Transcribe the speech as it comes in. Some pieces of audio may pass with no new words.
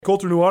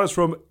Colter Nuanez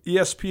from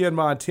ESPN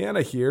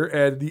Montana here,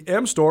 and the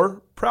M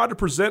Store, proud to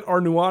present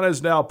our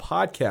Nuanez Now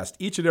podcast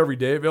each and every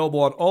day, available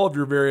on all of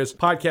your various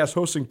podcast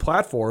hosting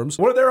platforms.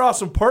 One of their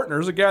awesome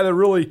partners, a guy that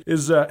really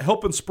is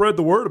helping spread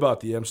the word about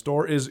the M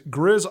Store, is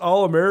Grizz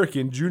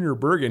All-American Junior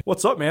Bergen.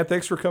 What's up, man?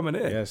 Thanks for coming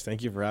in. Yes,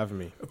 thank you for having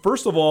me.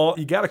 First of all,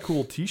 you got a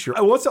cool t-shirt.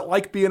 What's it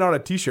like being on a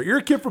t-shirt? You're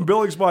a kid from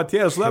Billings,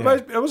 Montana, so that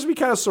must be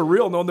kind of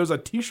surreal knowing there's a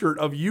t-shirt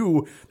of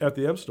you at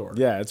the M Store.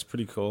 Yeah, it's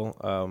pretty cool.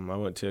 I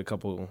went to a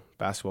couple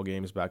basketball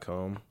games back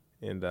home,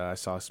 and I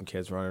saw some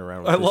kids running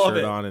around with the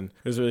shirt on, and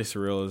it was really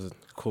surreal. It was a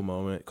cool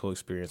moment, cool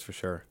experience for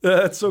sure.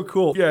 That's so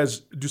cool. You guys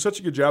do such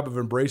a good job of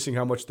embracing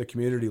how much the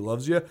community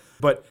loves you.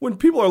 But when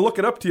people are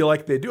looking up to you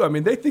like they do,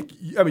 they think,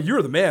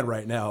 you're the man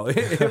right now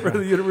for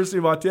the University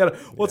of Montana.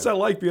 What's that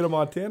like being a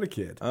Montana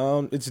kid?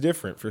 It's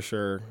different for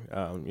sure.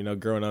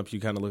 Growing up, you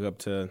kind of look up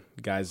to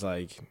guys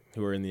like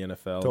who are in the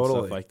NFL and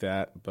stuff like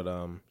that. But,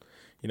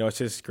 it's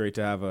just great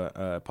to have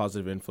a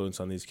positive influence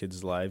on these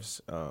kids' lives.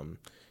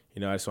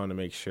 I just want to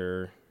make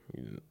sure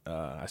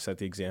I set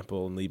the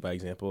example and lead by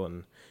example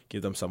and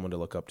give them someone to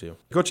look up to.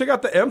 Go check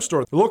out the M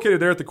Store. They're located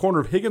there at the corner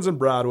of Higgins and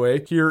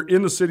Broadway here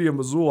in the city of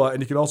Missoula,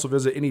 and you can also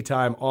visit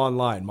anytime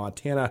online,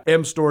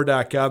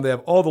 montanamstore.com. They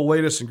have all the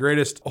latest and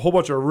greatest, a whole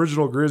bunch of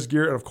original Grizz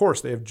gear, and of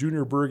course, they have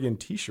Junior Bergen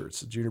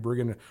t-shirts. Junior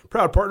Bergen,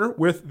 proud partner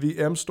with the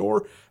M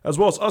Store, as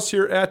well as us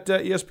here at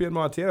ESPN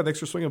Montana. Thanks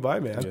for swinging by,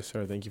 man. Yes,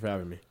 sir. Thank you for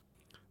having me.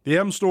 The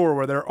M Store,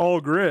 where they're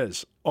all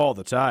Grizz all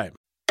the time.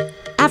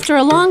 After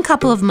a long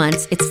couple of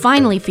months, it's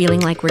finally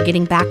feeling like we're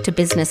getting back to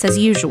business as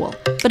usual.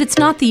 But it's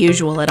not the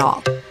usual at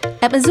all.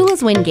 At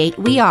Missoula's Wingate,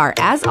 we are,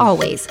 as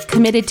always,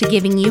 committed to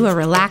giving you a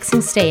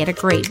relaxing stay at a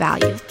great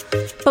value.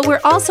 But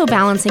we're also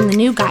balancing the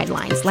new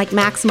guidelines like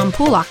maximum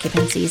pool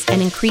occupancies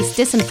and increased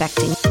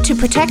disinfecting to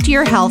protect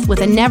your health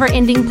with a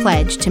never-ending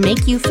pledge to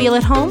make you feel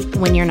at home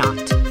when you're not.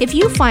 If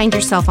you find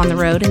yourself on the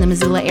road in the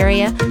Missoula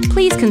area,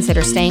 please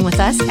consider staying with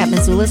us at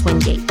Missoula's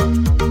Wingate.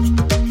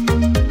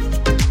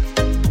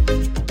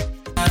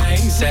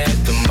 At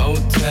the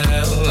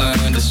motel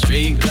under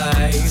street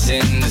lights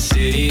in the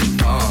city of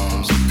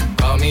palms.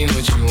 Call me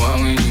what you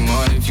want when you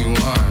want if you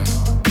want,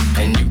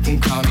 and you can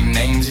call me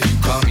names if you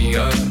call me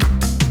up.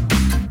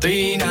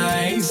 3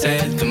 nights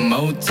at the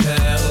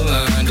motel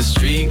under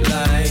street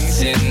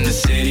lights in the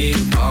city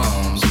of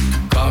palms.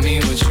 Call me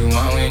what you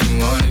want when you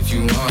want if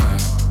you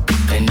want,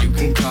 and you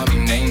can call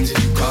me names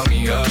if you call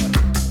me up.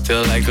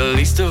 Feel like the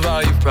least of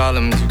all your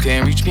problems. You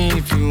can't reach me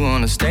if you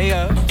wanna stay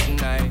up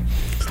tonight.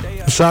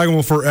 The song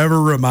will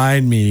forever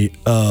remind me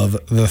of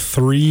the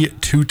 3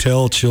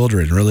 Tutel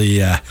children. Really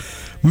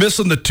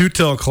missing the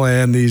Tutel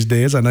clan these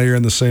days. I know you're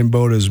in the same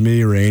boat as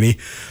me, Rainey,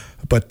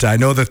 but I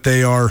know that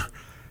they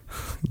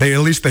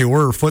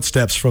were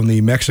footsteps from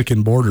the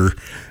Mexican border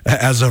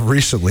as of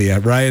recently.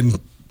 Ryan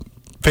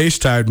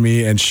FaceTimed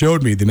me and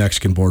showed me the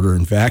Mexican border,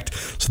 in fact.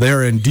 So they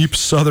are in deep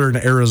southern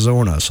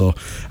Arizona. So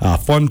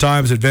fun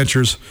times,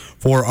 adventures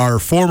for our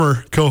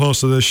former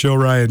co-host of this show,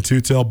 Ryan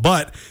Tutel.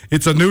 But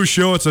it's a new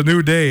show. It's a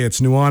new day. It's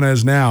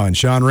Nuanez Now. And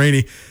Sean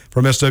Rainey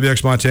from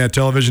SWX Montana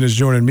Television is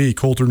joining me,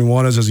 Colter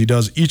Nuanez, as he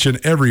does each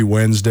and every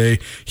Wednesday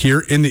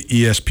here in the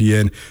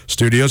ESPN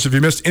studios. If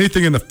you missed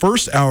anything in the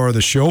first hour of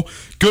the show,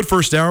 good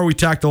first hour. We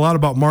talked a lot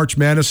about March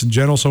Madness in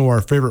general, some of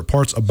our favorite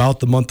parts about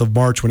the month of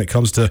March when it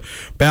comes to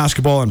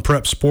basketball and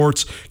prep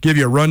sports. Give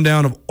you a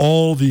rundown of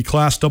all the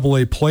Class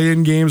AA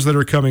play-in games that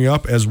are coming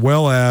up, as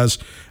well as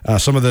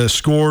some of the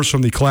scores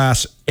from the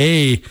Class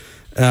A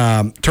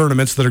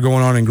tournaments that are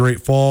going on in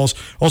Great Falls.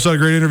 Also had a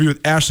great interview with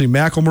Ashley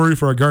McElmurray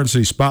for our Garden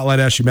City Spotlight.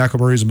 Ashley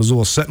McElmurray is a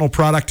Missoula Sentinel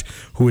product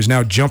who is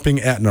now jumping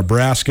at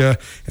Nebraska,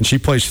 and she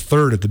placed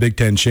 3rd at the Big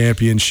Ten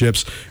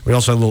Championships. We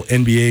also had a little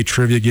NBA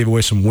trivia, gave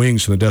away some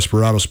wings from the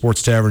Desperado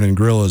Sports Tavern and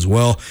Grill as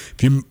well.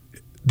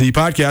 The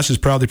podcast is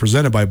proudly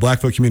presented by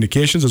Blackfoot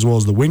Communications as well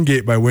as the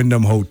Wingate by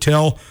Wyndham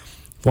Hotel.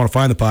 If you want to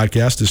find the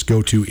podcast, just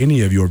go to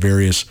any of your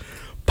various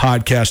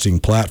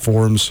podcasting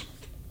platforms.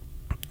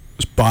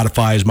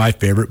 Spotify is my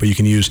favorite, but you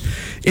can use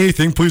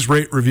anything. Please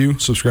rate, review,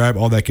 subscribe,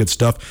 all that good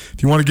stuff.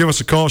 If you want to give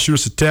us a call, shoot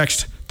us a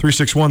text,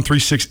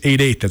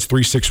 361-3688. That's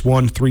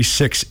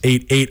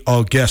 361-3688.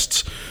 All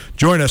guests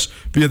join us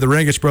via the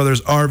Rangich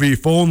Brothers RV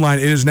phone line.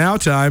 It is now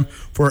time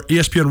for our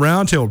ESPN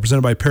Roundtable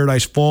presented by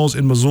Paradise Falls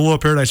in Missoula.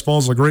 Paradise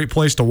Falls is a great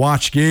place to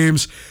watch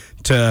games,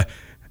 to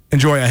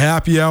enjoy a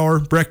happy hour,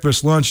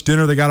 breakfast, lunch,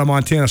 dinner. They got a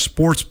Montana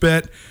Sports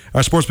Bet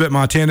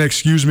Montana,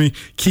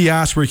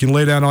 kiosk where you can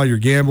lay down all your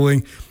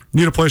gambling.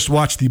 Need a place to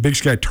watch the Big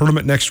Sky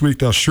Tournament next week.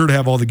 They'll sure to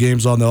have all the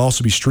games on. They'll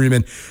also be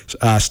streaming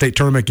state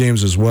tournament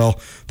games as well.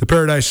 The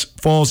Paradise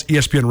Falls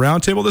ESPN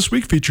Roundtable this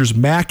week features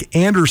Mack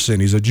Anderson.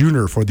 He's a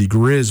junior for the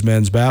Grizz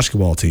men's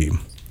basketball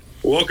team.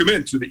 Welcome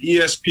into the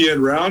ESPN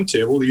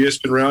Roundtable. The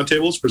ESPN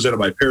Roundtable is presented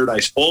by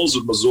Paradise Falls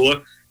of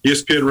Missoula.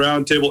 ESPN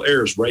Roundtable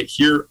airs right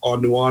here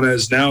on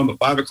Nuanez Now in the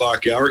 5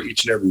 o'clock hour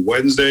each and every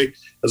Wednesday,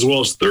 as well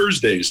as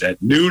Thursdays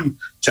at noon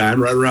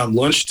time, right around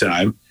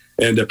lunchtime.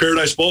 And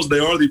Paradise Falls, they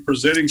are the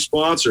presenting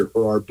sponsor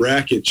for our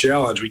bracket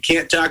challenge. We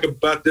can't talk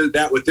about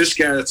that with this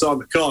guy that's on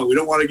the call. We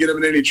don't want to get him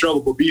in any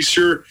trouble, but be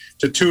sure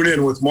to tune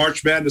in with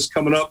March Madness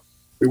coming up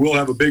We will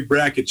have a big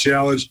bracket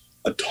challenge,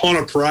 a ton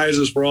of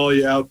prizes for all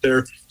you out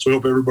there. So we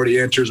hope everybody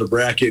enters a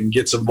bracket and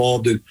gets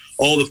involved in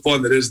all the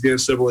fun that is the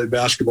NCAA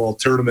basketball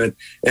tournament.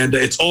 And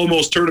it's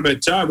almost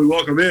tournament time. We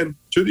welcome in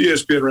to the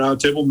ESPN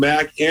Roundtable,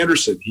 Mack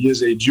Anderson. He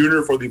is a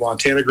junior for the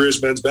Montana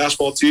Grizz men's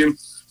basketball team.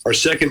 Our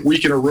second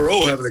week in a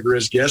row having a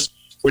Grizz guest,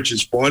 which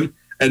is fun.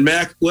 And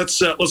Mack, let's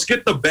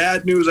get the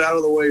bad news out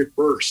of the way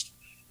first.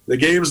 The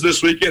games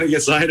this weekend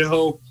against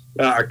Idaho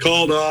are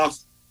called off.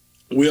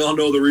 We all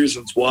know the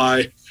reasons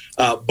why.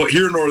 But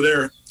here nor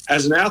there,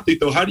 as an athlete,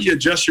 though, how do you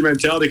adjust your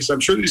mentality? Because I'm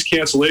sure these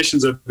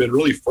cancellations have been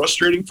really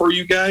frustrating for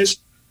you guys.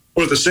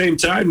 But at the same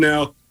time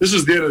now, this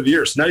is the end of the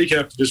year. So now you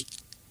have to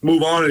just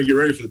move on and get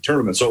ready for the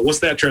tournament. So what's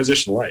that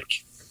transition like?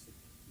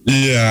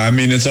 Yeah, I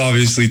mean, it's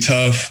obviously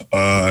tough.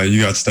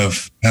 You got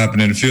stuff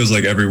happening. It feels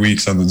like every week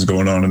something's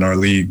going on in our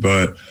league,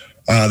 but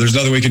there's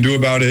nothing we can do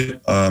about it.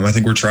 I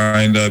think we're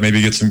trying to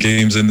maybe get some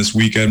games in this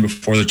weekend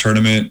before the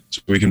tournament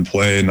so we can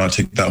play and not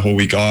take that whole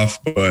week off.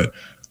 But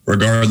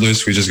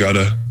regardless, we just got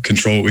to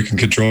control what we can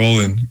control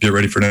and get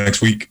ready for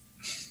next week.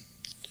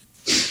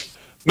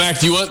 Mack,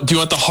 do you want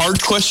the hard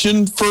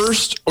question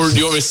first, or do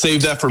you want me to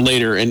save that for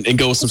later and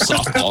go with some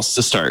softballs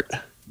to start?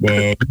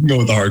 Well, we can go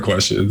with the hard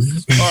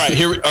questions. All right,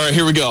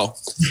 here we go.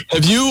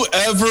 Have you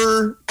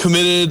ever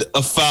committed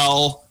a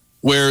foul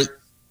where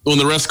when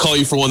the refs call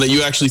you for one that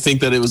you actually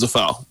think that it was a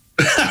foul?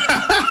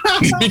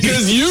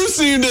 Because you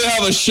seem to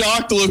have a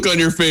shocked look on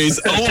your face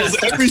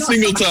almost every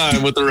single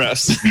time with the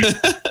refs.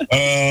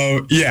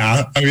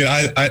 Yeah, I mean,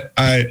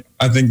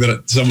 I think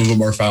that some of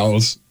them are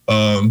fouls.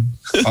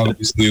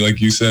 Obviously,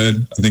 like you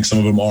said, I think some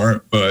of them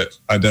aren't, but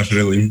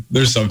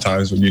there's some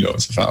times when you know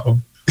it's a foul.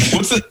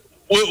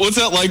 What's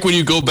that like when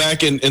you go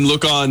back and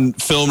look on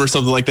film or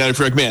something like that? If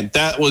you're like, man,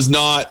 that was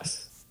not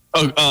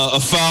a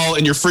foul,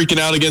 and you're freaking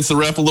out against the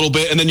ref a little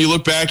bit, and then you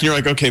look back and you're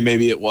like, okay,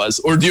 maybe it was,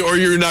 or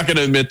you're not going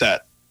to admit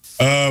that?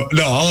 No,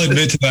 I'll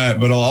admit to that,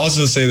 but I'll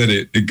also say that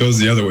it goes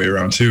the other way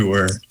around too,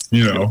 where,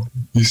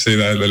 you say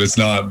that it's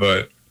not,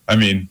 but I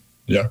mean,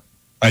 yeah,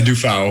 I do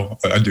foul.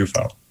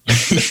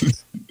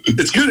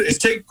 It's good. It's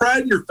take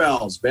pride in your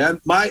fouls, man.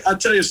 I'll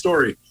tell you a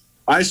story.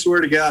 I swear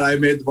to God, I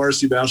made the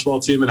varsity basketball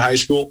team in high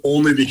school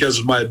only because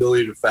of my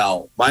ability to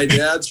foul. My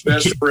dad's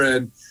best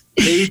friend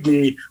paid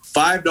me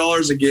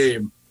 $5 a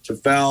game to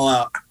foul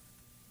out.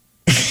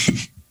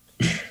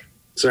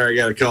 Sorry,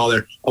 I got a call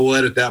there. I will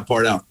edit that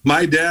part out.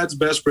 My dad's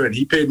best friend,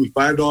 he paid me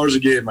 $5 a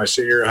game my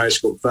senior year of high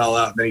school to foul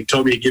out. And then he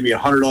told me he'd give me a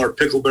 $100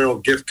 Pickle Barrel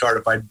gift card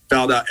if I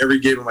fouled out every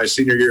game of my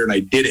senior year, and I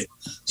did it.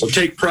 So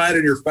take pride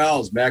in your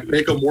fouls, Mack.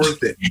 Make them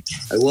worth it.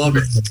 I love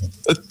it.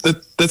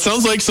 That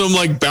sounds like some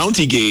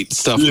Bounty Gate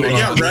stuff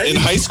right? in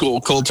high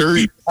school, Coulter.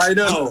 I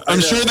know.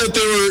 I'm sure that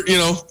they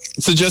were,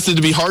 suggested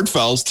to be hard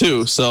fouls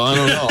too. So I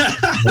don't know.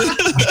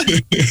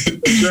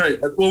 That's right.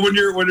 Well, when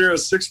you're a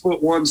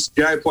 6'1"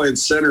 guy playing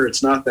center,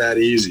 it's not that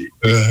easy.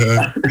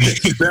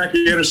 Mack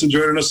Anderson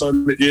joining us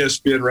on the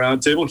ESPN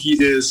Roundtable.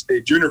 He is a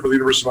junior for the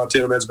University of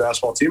Montana men's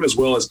basketball team, as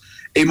well as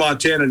a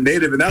Montana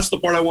native, and that's the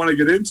part I want to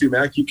get into,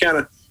 Mack. You kind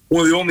of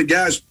one of the only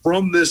guys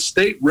from this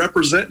state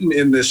representing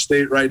in this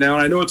state right now,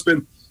 and I know it's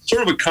been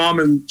sort of a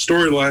common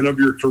storyline of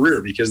your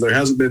career because there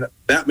hasn't been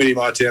that many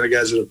Montana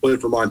guys that have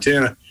played for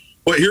Montana.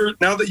 But here,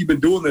 now that you've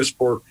been doing this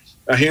for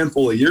a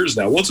handful of years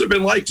now, what's it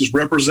been like just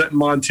representing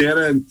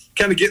Montana and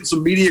kind of getting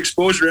some media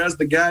exposure as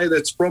the guy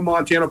that's from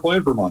Montana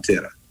playing for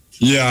Montana?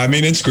 Yeah, I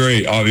mean, it's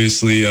great,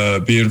 obviously,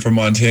 being from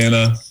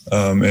Montana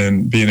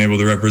and being able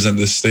to represent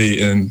this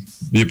state and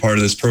be a part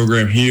of this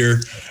program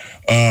here.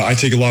 I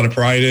take a lot of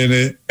pride in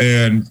it,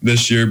 and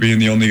this year being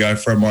the only guy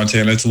from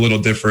Montana, it's a little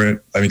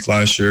different. I think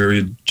last year we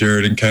had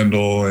Jared and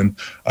Kendall, and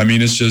I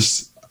mean,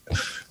 it's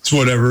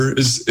whatever.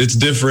 It's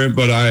different,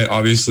 but I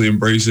obviously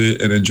embrace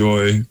it and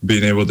enjoy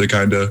being able to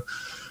kind of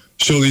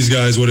show these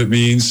guys what it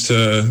means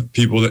to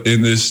people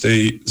in this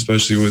state,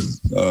 especially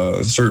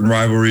with certain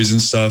rivalries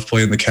and stuff.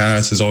 Playing the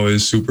Cats is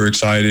always super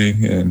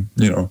exciting, and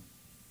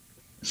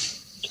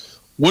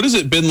What has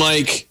it been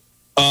like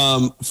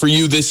for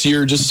you this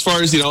year, just as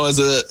far as, as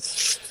a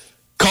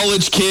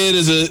college kid,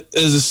 as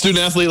a student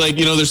athlete,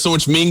 there's so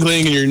much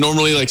mingling and you're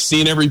normally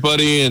seeing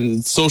everybody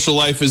and social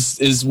life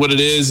is what it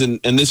is. And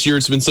this year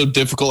it's been so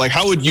difficult.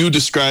 How would you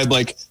describe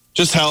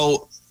just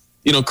how,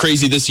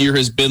 crazy this year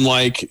has been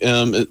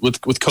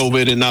with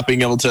COVID and not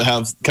being able to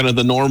have kind of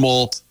the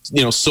normal,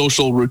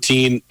 social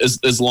routine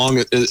as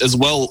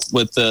well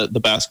with the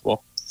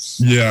basketball?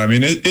 Yeah, I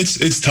mean,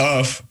 it's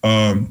tough.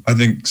 I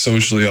think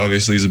socially,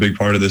 obviously, is a big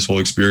part of this whole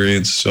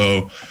experience.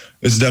 So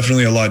it's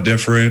definitely a lot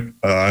different.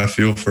 I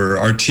feel for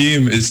our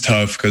team is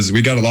tough because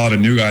we got a lot of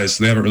new guys,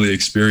 so they haven't really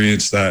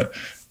experienced that.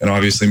 And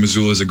obviously,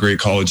 Missoula is a great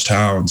college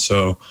town,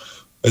 so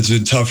it's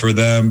been tough for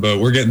them. But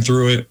we're getting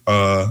through it.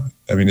 I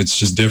mean, it's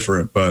just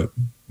different, but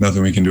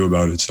nothing we can do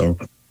about it. So.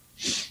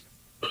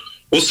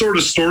 What sort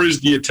of stories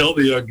do you tell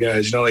the young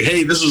guys?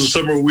 Hey, this is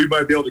somewhere we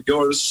might be able to go,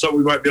 or this is something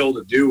we might be able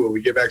to do when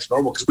we get back to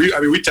normal. Because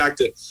we talked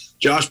to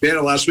Josh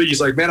Bannon last week.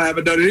 He's like, man, I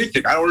haven't done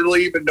anything. I don't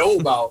really even know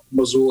about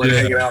Missoula and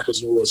hanging out in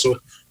Missoula. So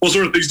what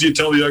sort of things do you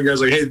tell the young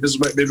guys? Hey, this is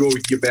maybe what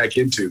we can get back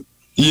into?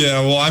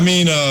 Yeah, well, I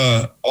mean,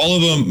 all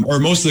of them, or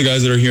most of the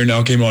guys that are here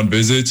now came on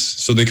visits,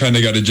 so they kind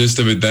of got a gist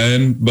of it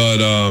then. But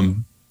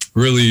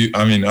really,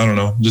 I mean, I don't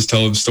know, just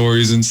telling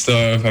stories and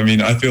stuff. I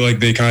mean, I feel like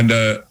they kind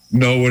of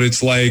know what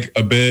it's like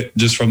a bit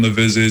just from the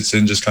visits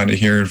and just kind of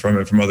hearing from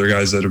it from other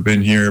guys that have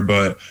been here.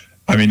 But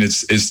I mean,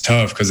 it's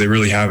tough because they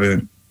really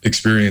haven't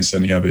experienced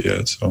any of it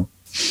yet. So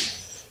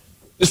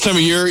this time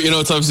of year,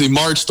 it's obviously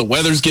March. The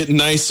weather's getting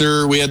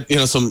nicer. We had,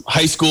 some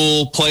high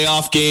school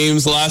playoff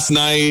games last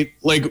night.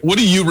 Like, what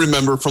do you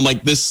remember from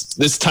like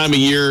this time of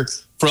year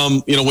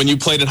from, when you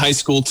played in high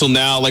school till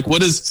now? Like,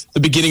 what is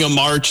the beginning of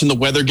March and the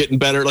weather getting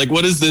better? Like,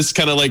 what is this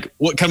kind of like,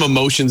 what kind of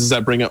emotions does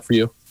that bring up for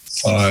you?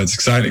 It's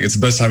exciting. It's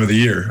the best time of the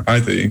year, I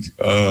think.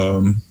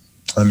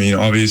 I mean,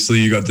 obviously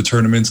you got the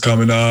tournaments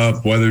coming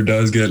up. Weather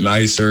does get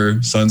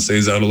nicer. Sun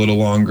stays out a little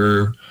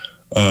longer.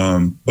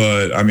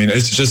 But I mean,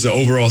 it's just the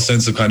overall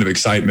sense of kind of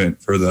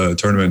excitement for the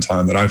tournament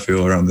time that I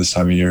feel around this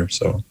time of year.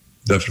 So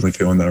definitely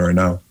feeling that right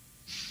now.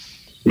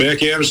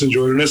 Mack Anderson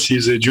joining us.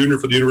 He's a junior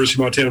for the University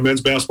of Montana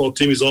men's basketball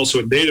team. He's also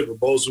a native of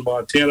Bozeman,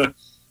 Montana.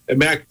 And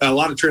Mack, a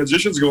lot of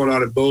transitions going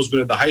on in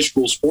Bozeman in the high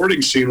school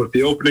sporting scene with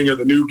the opening of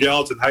the new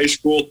Gallatin High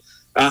School.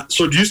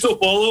 So do you still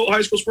follow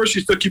high school sports?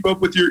 You still keep up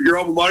with your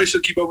alma mater? You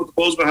still keep up with the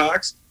Bozeman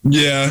Hawks?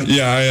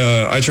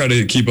 Yeah. I try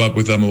to keep up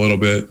with them a little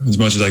bit as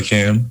much as I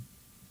can.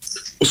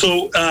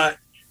 So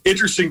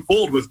interesting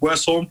fold with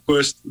Wes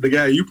Holmquist, the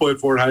guy you played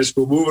for in high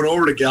school, moving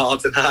over to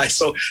Gallatin High.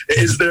 So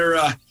is there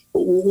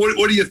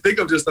what do you think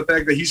of just the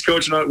fact that he's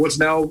coaching on what's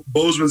now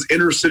Bozeman's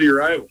inner city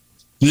rival?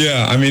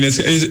 Yeah, I mean,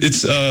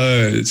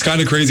 it's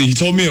kind of crazy. He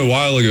told me a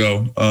while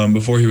ago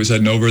before he was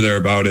heading over there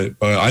about it,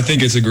 but I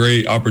think it's a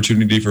great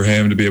opportunity for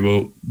him to be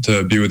able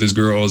to be with his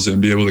girls and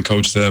be able to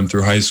coach them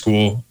through high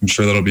school. I'm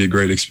sure that'll be a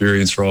great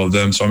experience for all of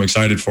them. So I'm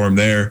excited for him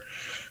there.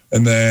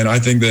 And then I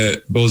think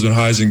that Bozeman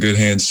High is in good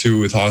hands too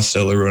with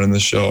Hosteller running the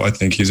show. I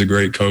think he's a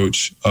great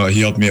coach.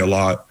 He helped me a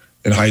lot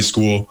in high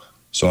school.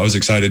 So I was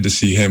excited to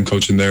see him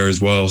coaching there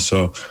as well.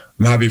 So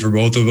I'm happy for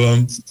both of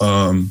them.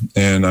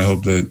 And I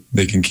hope that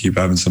they can keep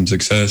having some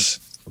success.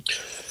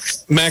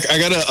 Mack, I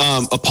got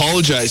to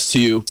apologize to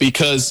you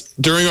because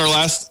during our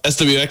last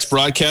SWX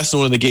broadcast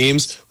in one of the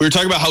games, we were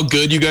talking about how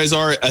good you guys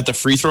are at the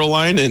free throw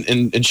line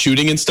and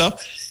shooting and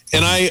stuff.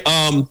 And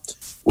I,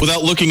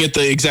 without looking at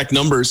the exact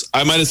numbers,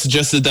 I might have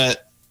suggested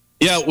that,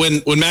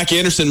 when Mack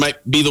Anderson might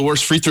be the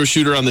worst free throw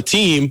shooter on the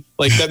team,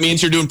 like that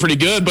means you're doing pretty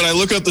good. But I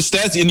look up the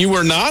stats and you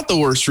are not the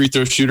worst free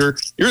throw shooter.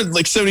 You're at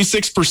like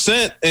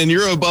 76% and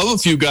you're above a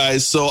few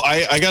guys. So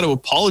I got to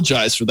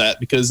apologize for that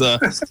because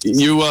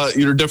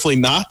you're definitely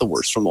not the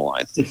worst from the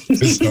line.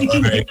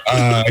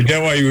 I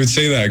get why you would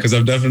say that because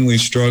I've definitely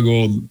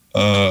struggled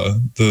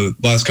the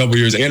last couple of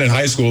years and in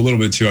high school a little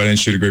bit too. I didn't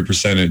shoot a great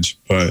percentage,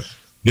 but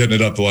getting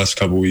it up the last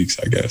couple of weeks,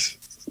 I guess.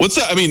 What's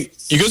that? I mean,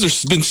 you guys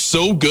have been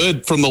so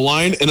good from the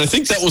line, and I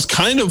think that was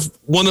kind of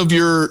one of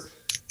your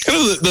kind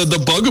of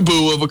the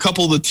bugaboo of a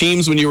couple of the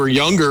teams when you were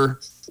younger.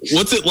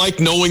 What's it like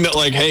knowing that,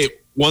 like, hey,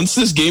 once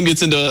this game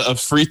gets into a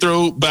free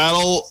throw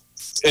battle,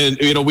 and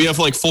we have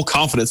like full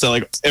confidence that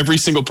like every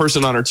single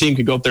person on our team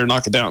can go up there and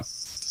knock it down.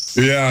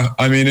 Yeah,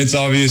 I mean, it's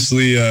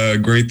obviously a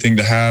great thing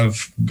to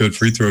have good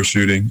free throw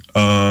shooting,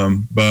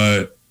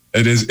 but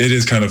it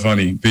is kind of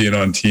funny being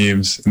on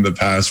teams in the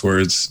past where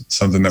it's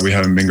something that we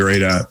haven't been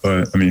great at,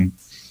 but I mean,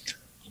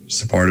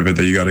 it's a part of it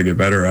that you got to get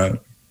better at.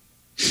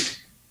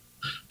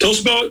 Tell us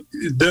about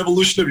the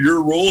evolution of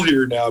your role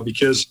here now,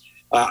 because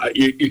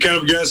you kind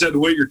of guys had to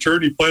wait your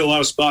turn. You played a lot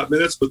of spot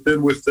minutes, but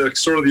then with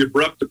sort of the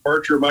abrupt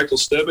departure of Michael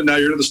Stedman, now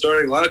you're in the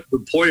starting lineup.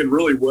 You've been playing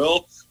really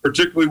well,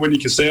 particularly when you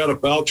can stay out of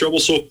foul trouble.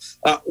 So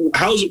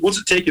what's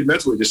it taking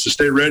mentally just to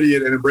stay ready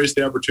and embrace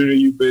the opportunity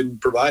you've been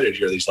provided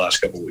here these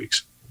last couple of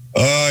weeks?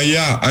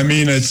 Yeah, I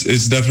mean,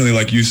 it's definitely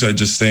like you said,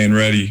 just staying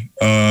ready.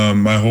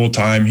 My whole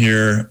time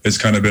here, it's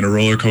kind of been a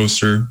roller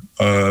coaster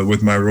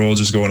with my role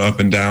just going up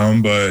and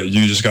down, but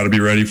you just got to be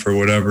ready for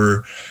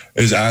whatever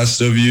is asked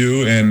of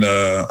you. And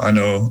I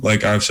know,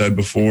 like I've said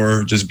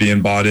before, just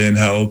being bought in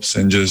helps,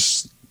 and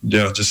just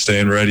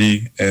staying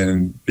ready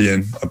and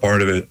being a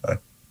part of it,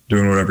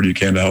 doing whatever you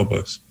can to help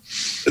us.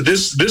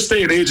 This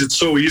day and age, it's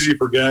so easy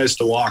for guys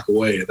to walk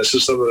away. This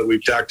is something that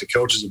we've talked to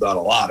coaches about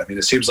a lot. I mean,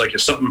 it seems like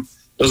if something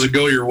doesn't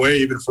go your way,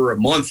 even for a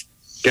month,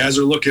 guys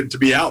are looking to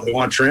be out. They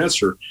want to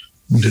transfer.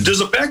 Mm-hmm. Does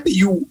the fact that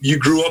you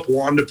grew up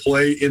wanting to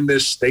play in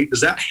this state,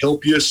 does that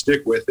help you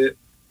stick with it?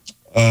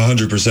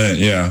 100%.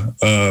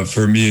 Yeah.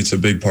 For me, it's a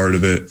big part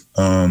of it.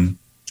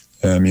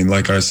 I mean,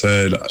 like I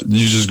said,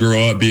 you just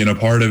grow up being a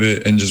part of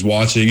it and just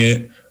watching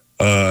it.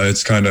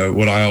 It's kind of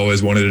what I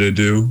always wanted to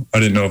do. I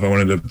didn't know if I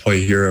wanted to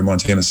play here at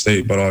Montana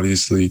State, but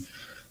obviously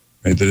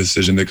made the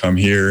decision to come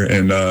here.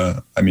 And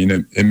I mean,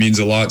 it means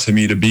a lot to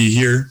me to be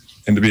here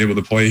and to be able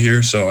to play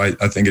here. So I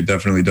think it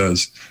definitely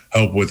does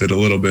help with it a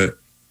little bit.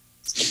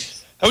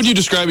 How would you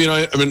describe,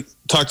 I mean,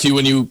 talk to you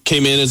when you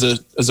came in as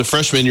a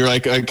freshman, you're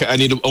like, I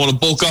want to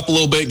bulk up a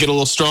little bit, get a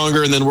little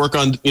stronger, and then work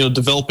on,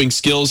 developing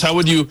skills. How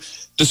would you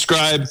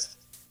describe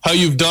how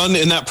you've done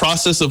in that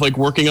process of like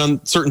working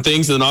on certain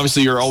things, and then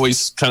obviously you're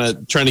always kind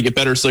of trying to get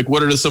better. So like,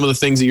 what are some of the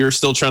things that you're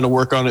still trying to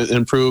work on and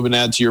improve and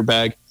add to your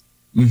bag?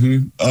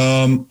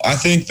 I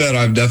think that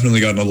I've definitely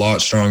gotten a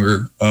lot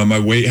stronger. My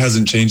weight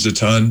hasn't changed a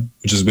ton,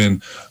 which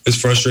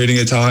it's frustrating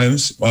at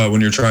times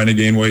when you're trying to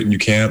gain weight and you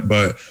can't,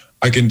 but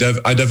I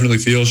definitely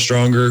feel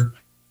stronger.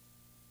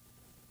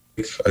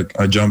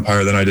 I jump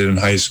higher than I did in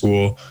high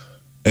school.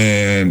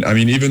 And I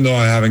mean, even though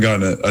I haven't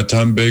gotten a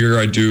ton bigger,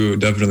 I do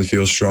definitely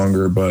feel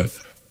stronger. But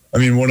I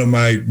mean, one of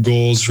my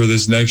goals for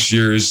this next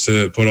year is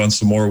to put on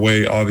some more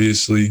weight,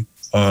 obviously.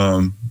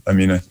 I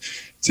mean,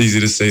 it's easy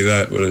to say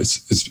that, but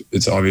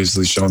it's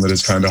obviously shown that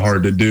it's kind of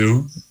hard to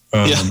do.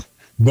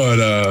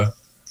 But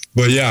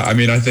yeah, I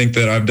mean, I think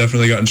that I've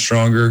definitely gotten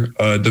stronger.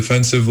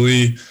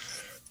 Defensively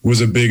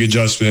was a big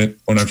adjustment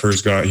when I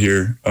first got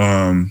here.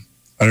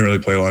 I didn't really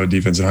play a lot of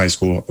defense in high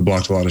school. I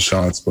blocked a lot of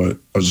shots, but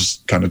I was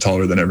just kind of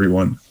taller than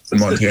everyone in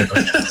Montana.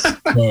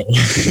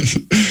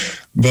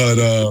 but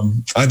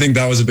I think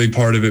that was a big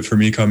part of it for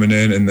me coming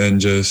in, and then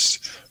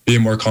just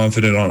being more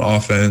confident on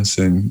offense.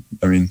 And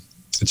I mean,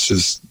 it's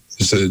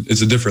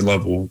a different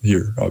level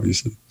here,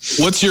 obviously.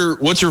 What's your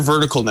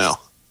vertical now?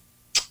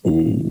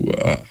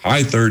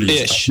 High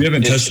 30s. We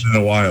haven't tested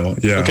in a while.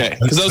 Yeah. Okay.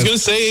 Because I was going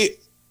to say,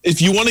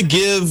 if you want to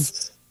give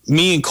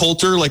me and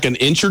Coulter like an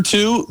inch or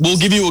two, we'll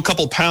give you a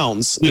couple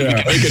pounds. Yeah.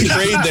 We can make a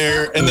trade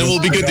there, and then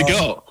we'll be good to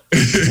go.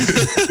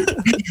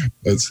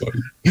 That's funny.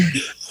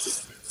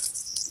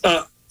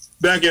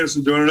 Mack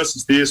Anderson joining us.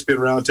 It's the ESPN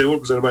Roundtable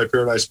presented by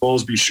Paradise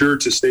Falls. Be sure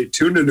to stay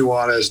tuned to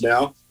Nuanez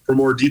now for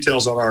more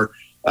details on our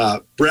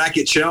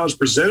bracket challenge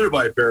presented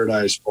by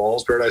Paradise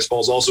Falls. Paradise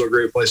Falls also a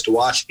great place to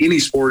watch any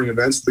sporting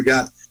events. They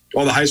got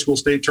all the high school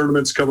state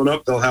tournaments coming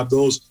up. They'll have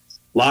those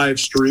live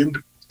streamed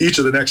each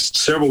of the next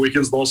several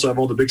weekends. They'll also have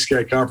all the Big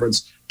Sky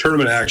Conference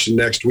tournament action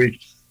next week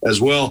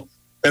as well.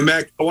 And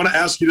Mack, I want to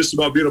ask you just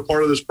about being a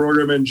part of this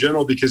program in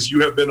general, because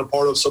you have been a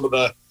part of some of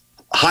the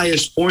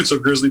highest points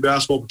of Grizzly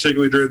basketball,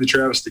 particularly during the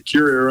Travis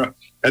DeCure era.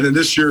 And then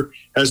this year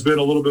has been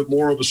a little bit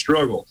more of a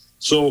struggle.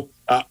 So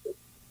how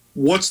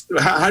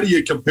do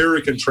you compare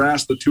and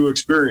contrast the two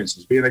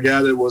experiences, being a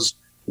guy that was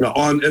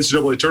on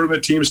NCAA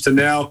tournament teams to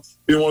now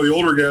being one of the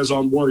older guys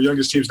on one of the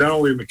youngest teams, not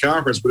only in the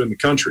conference, but in the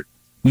country?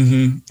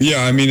 Mm-hmm.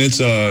 Yeah, I mean, it's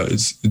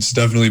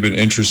definitely been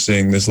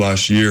interesting this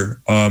last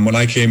year. When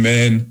I came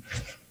in,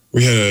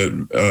 we had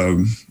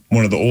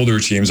one of the older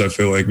teams. I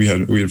feel like we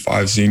had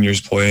 5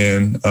 seniors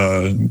playing,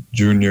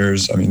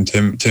 juniors. I mean,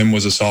 Tim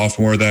was a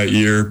sophomore that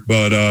year,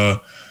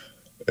 but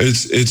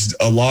it's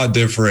a lot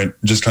different.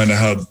 Just kind of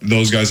how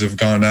those guys have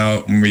gone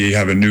out, and we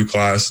have a new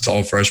class. It's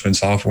all freshmen,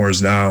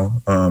 sophomores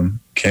now.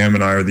 Cam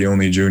and I are the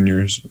only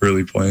juniors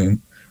really playing.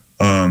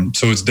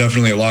 So it's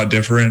definitely a lot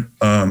different.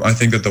 I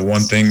think that the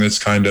one thing that's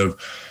kind of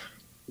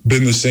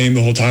been the same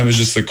the whole time is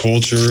just the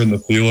culture and the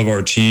feel of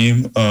our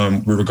team.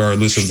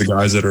 Regardless of the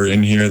guys that are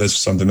in here, that's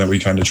something that we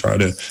kind of try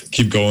to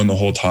keep going the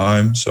whole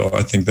time. So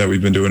I think that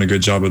we've been doing a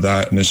good job of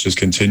that, and it's just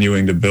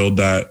continuing to build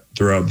that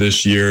throughout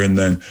this year and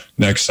then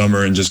next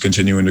summer, and just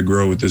continuing to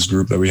grow with this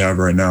group that we have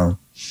right now.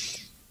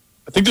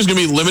 I think there's going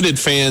to be limited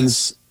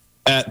fans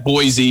at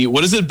Boise.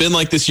 What has it been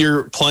like this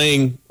year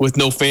playing with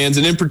no fans?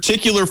 And in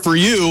particular for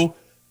you,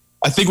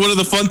 I think one of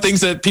the fun things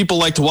that people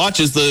like to watch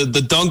is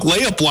the dunk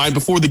layup line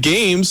before the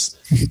games.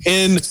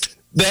 And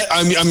that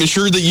I'm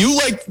sure that you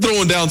like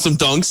throwing down some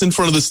dunks in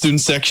front of the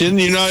student section.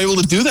 You're not able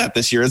to do that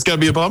this year. It's got to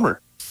be a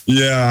bummer.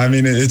 Yeah, I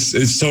mean,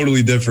 it's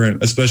totally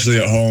different, especially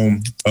at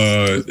home.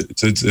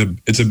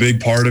 It's a big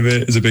part of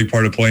it. It's a big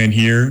part of playing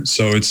here.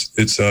 So it's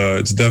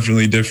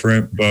definitely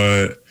different,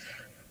 but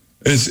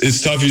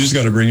it's tough. You just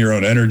got to bring your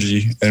own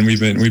energy, and we've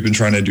been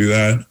trying to do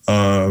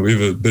that. We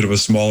have a bit of a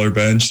smaller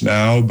bench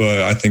now,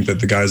 but I think that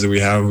the guys that we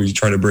have, we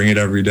try to bring it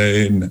every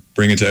day and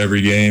bring it to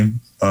every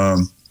game.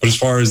 But as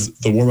far as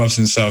the warm-ups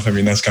and stuff, I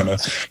mean,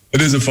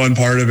 it is a fun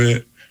part of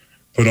it.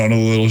 Put on a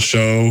little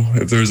show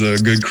if there's a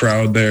good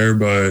crowd there,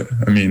 but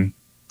I mean,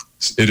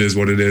 it is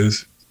what it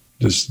is.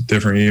 Just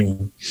different year.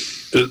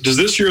 Does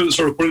this year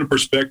sort of put into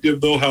perspective,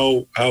 though,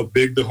 how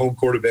big the home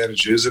court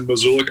advantage is in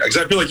Missoula? Because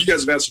I feel like you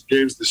guys have had some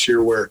games this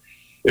year where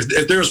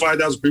if there was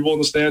 5,000 people in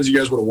the stands, you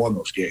guys would have won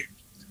those games.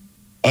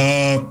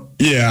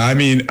 Yeah, I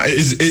mean,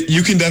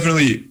 you can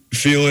definitely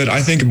feel it.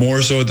 I think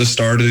more so at the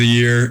start of the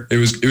year.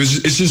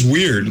 It's just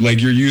weird.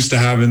 Like, you're used to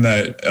having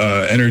that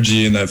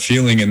energy and that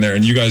feeling in there,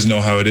 and you guys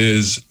know how it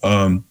is.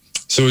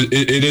 So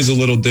it is a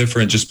little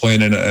different just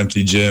playing in an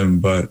empty gym.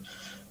 But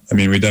I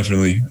mean, we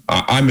definitely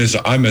I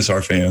miss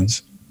our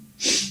fans.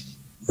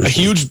 A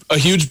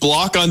huge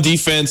block on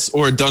defense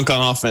or a dunk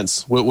on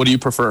offense. What do you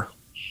prefer?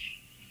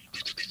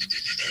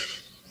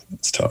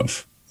 It's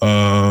tough.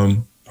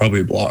 Probably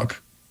a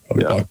block.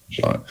 Block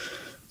shot.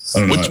 I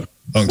don't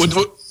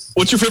know.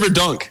 What's your favorite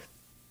dunk?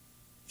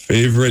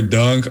 Favorite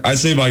dunk? I'd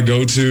say my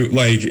go-to,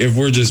 like, if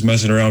we're just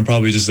messing around,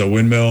 probably just a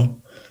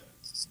windmill.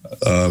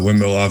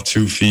 Windmill off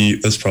 2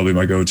 feet. That's probably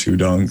my go-to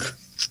dunk.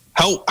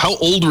 How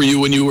old were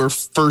you when you were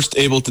first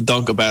able to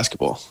dunk a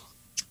basketball?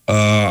 Do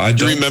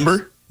you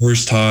remember?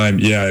 First time,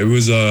 yeah. It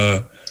was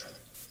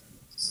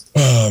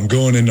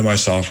Going into my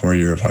sophomore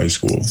year of high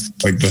school,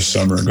 like the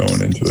summer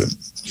going into it.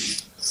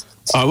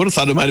 I would have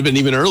thought it might have been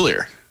even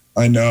earlier.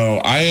 I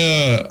know.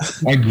 I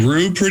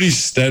grew pretty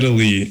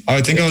steadily.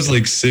 I think I was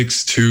like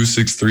 6'2",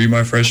 6'3"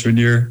 my freshman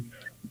year.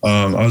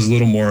 I was a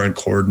little more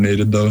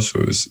uncoordinated though, so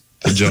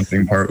the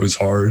jumping part was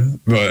hard.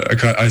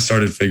 But I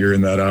started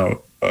figuring that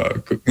out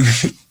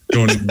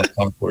going into my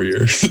sophomore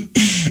year.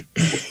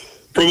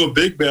 From a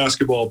big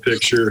basketball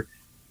picture,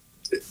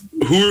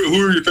 who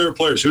are your favorite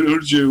players? Who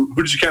did you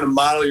kind of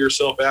model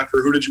yourself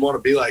after? Who did you want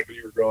to be like when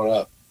you were growing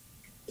up?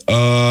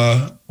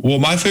 Well,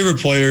 my favorite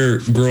player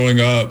growing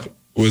up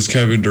was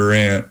Kevin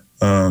Durant.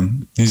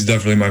 He's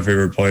definitely my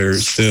favorite player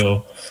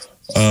still.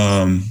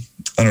 I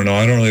don't know.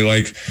 I don't really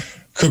like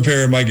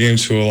comparing my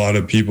games to a lot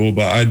of people,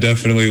 but I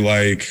definitely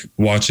like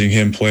watching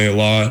him play a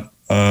lot.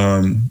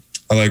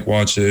 I like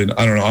watching,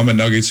 I don't know, I'm a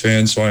Nuggets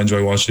fan, so I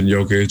enjoy watching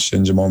Jokic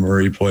and Jamal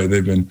Murray play.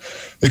 They've been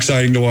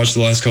exciting to watch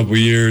the last couple of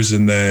years.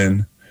 And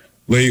then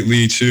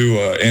lately too,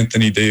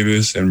 Anthony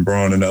Davis and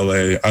Braun in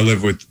LA. I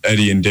live with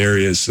Eddie and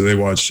Darius, so they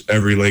watch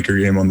every Laker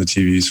game on the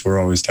TV, so we're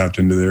always tapped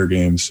into their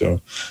games.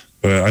 So,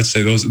 but I'd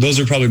say those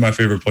are probably my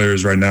favorite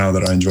players right now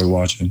that I enjoy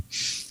watching.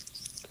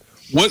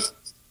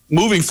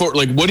 Moving forward,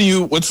 like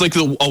what's like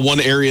the one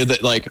area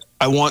that like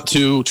I want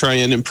to try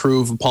and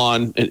improve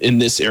upon in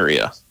this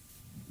area?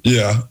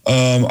 Yeah,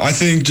 I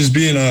think just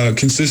being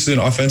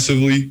consistent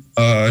offensively.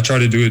 I try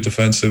to do it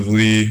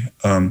defensively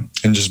and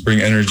just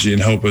bring energy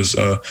and help us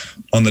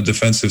on the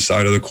defensive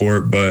side of the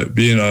court. But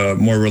being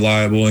more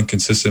reliable and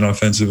consistent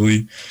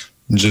offensively,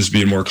 and just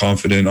being more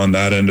confident on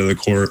that end of the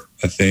court,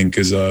 I think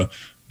is a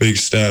big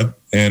step.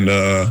 And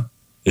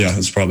yeah,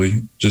 it's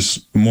probably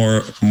just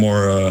more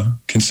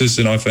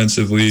consistent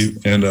offensively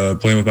and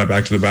playing with my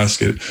back to the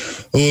basket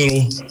a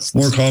little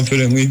more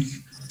confidently.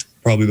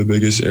 Probably the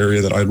biggest area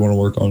that I'd want to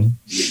work on.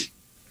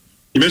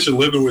 You mentioned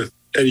living with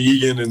Eddie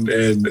Egan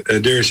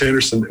and Darius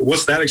Anderson.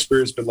 What's that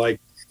experience been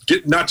like?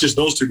 Not just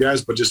those two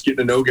guys, but just getting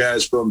to know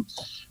guys from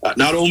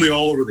not only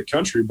all over the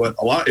country, but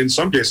a lot, in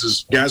some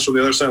cases, guys from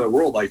the other side of the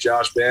world, like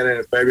Josh Bannon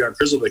and Fabian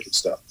Krizovic and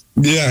stuff.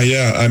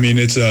 Yeah. I mean,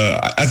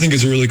 I think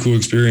it's a really cool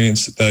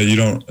experience that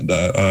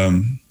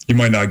you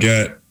might not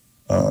get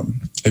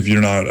if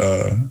you're not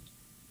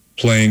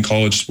playing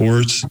college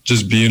sports,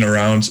 just being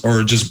around,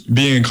 or just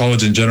being in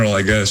college in general,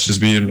 I guess, just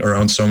being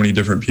around so many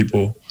different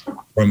people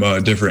from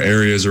different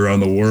areas around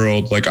the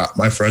world. Like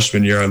my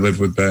freshman year, I lived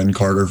with Ben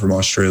Carter from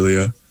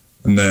Australia.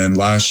 And then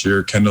last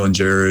year, Kendall and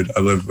Jared, I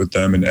lived with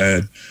them and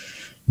Ed.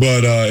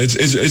 But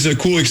it's a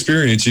cool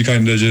experience. You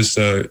kind of just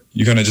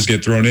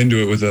get thrown into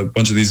it with a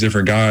bunch of these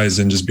different guys,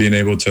 and just being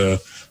able to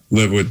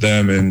live with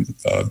them and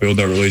build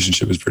that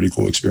relationship is a pretty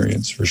cool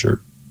experience for sure.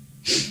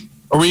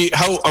 Are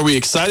we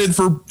excited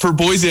for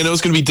Boise? I know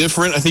it's going to be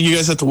different. I think you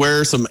guys have to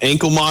wear some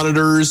ankle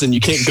monitors and you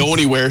can't go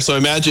anywhere. So I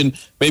imagine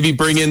maybe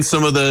bring in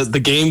some of the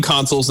game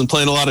consoles and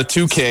playing a lot of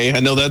 2K. I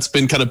know that's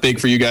been kind of big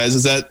for you guys.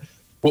 Is that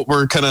what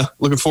we're kind of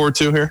looking forward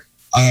to here?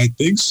 I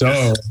think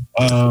so.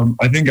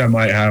 I think I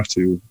might have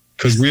to,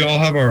 because we all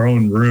have our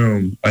own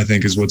room, I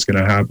think is what's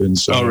going to happen.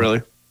 So oh, really?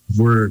 If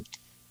we're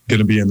going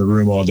to be in the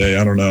room all day,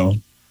 I don't know.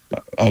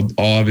 I'll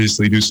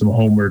obviously do some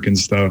homework and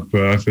stuff,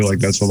 but I feel like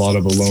that's a lot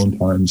of alone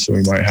time. So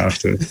we might have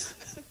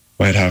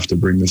to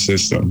bring the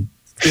system.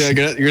 Yeah,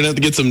 you're gonna have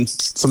to get some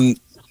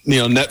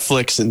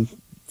Netflix and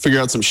figure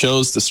out some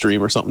shows to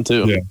stream or something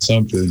too. Yeah,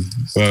 something.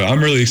 But I'm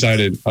really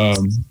excited.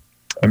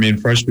 I mean,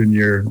 freshman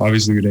year,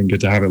 obviously we didn't get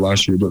to have it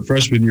last year, but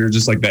freshman year,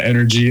 just like the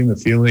energy and the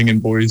feeling in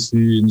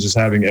Boise and just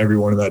having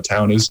everyone in that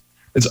town it's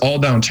all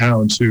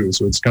downtown too.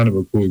 So it's kind of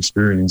a cool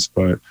experience,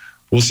 but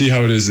we'll see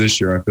how it is this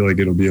year. I feel like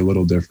it'll be a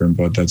little different,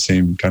 but that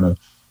same kind of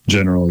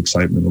general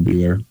excitement will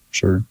be there.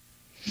 Sure.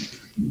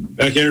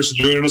 Mack Anderson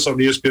joining us on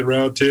the ESPN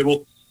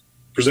Roundtable,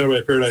 presented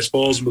by Paradise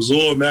Falls,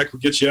 Missoula. Mack,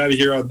 we'll get you out of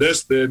here on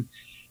this then.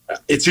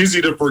 It's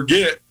easy to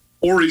forget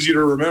or easy to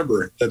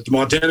remember that the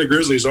Montana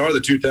Grizzlies are the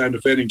two-time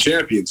defending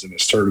champions in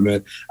this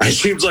tournament. It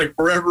seems like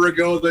forever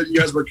ago that you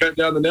guys were cutting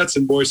down the nets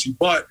in Boise,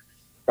 but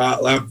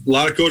a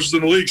lot of coaches in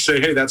the league say,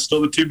 hey, that's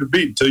still the team to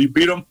beat. Until you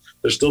beat them,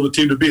 they're still the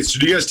team to beat. So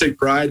do you guys take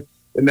pride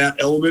in that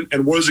element?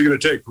 And what is it going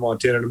to take for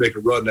Montana to make a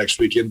run next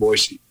week in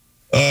Boise?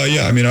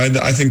 Yeah, I mean,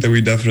 I think that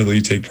we definitely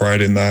take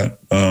pride in that.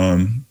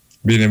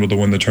 Being able to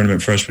win the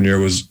tournament freshman year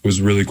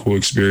was really cool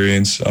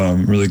experience.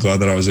 Really glad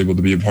that I was able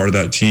to be a part of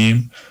that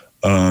team.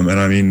 And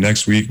I mean,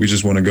 next week we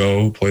just want to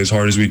go play as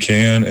hard as we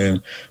can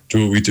and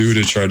do what we do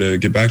to try to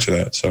get back to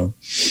that. So.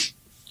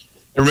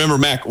 And remember,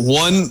 Mac,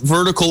 1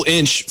 vertical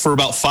inch for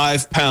about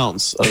 5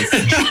 pounds of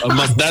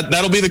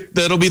that'll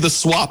be the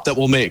swap that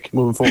we'll make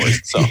moving forward.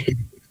 So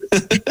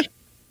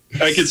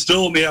I could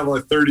still only have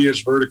a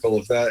 30-inch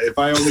vertical if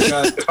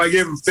I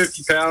gave him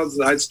 50 pounds,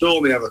 I'd still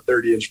only have a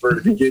 30-inch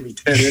vertical. He gave me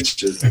 10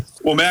 inches.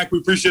 Well, Mac, we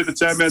appreciate the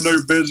time, man. I know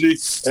you're busy,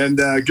 and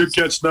good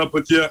catching up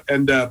with you.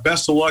 And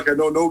best of luck. I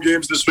know no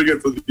games this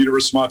weekend for the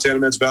University of Montana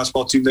men's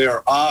basketball team. They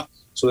are off,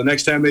 so the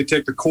next time they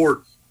take the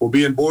court, we'll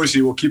be in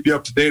Boise. We'll keep you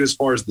up to date as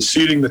far as the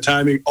seating, the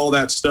timing, all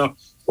that stuff.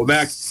 Well,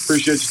 Mac,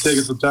 appreciate you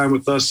taking some time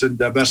with us, and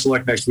best of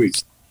luck next week.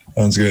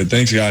 Sounds good.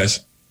 Thanks,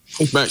 guys.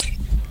 Thanks, Mac.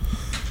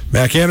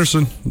 Mack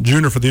Anderson,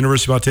 junior for the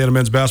University of Montana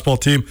men's basketball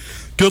team.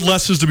 Good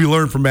lessons to be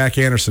learned from Mack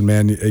Anderson,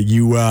 man.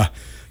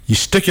 You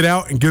stick it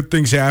out and good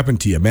things happen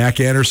to you. Mack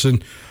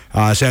Anderson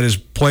has had his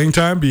playing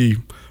time be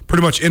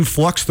pretty much in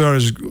flux throughout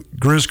his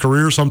Grizz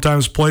career.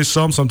 Sometimes plays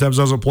some, sometimes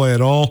doesn't play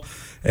at all.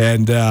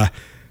 And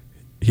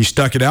he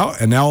stuck it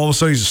out, and now all of a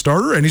sudden he's a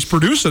starter, and he's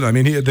producing. I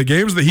mean, the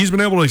games that he's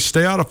been able to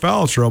stay out of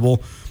foul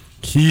trouble,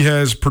 he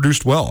has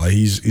produced well.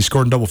 He's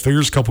scored in double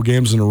figures a couple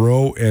games in a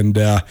row, and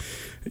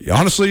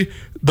honestly,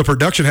 the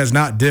production has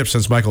not dipped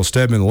since Michael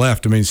Stedman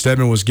left. I mean,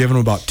 Stedman was giving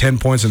him about 10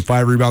 points and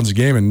 5 rebounds a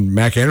game, and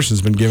Mack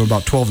Anderson's been giving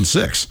about 12 and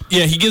 6.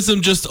 Yeah, he gives them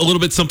just a little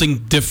bit something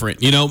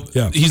different. You know,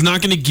 He's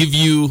not going to give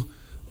you.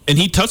 And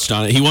he touched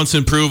on it. He wants to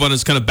improve on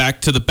his kind of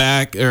back to the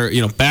basket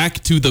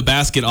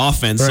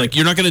offense. Right. Like,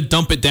 you're not going to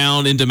dump it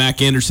down into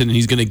Mack Anderson and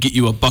he's going to get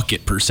you a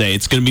bucket per se.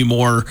 It's going to be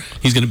more,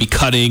 he's going to be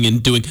cutting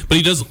and doing, but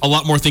he does a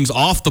lot more things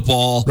off the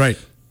ball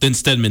than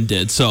Stedman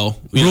did. So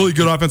really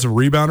good offensive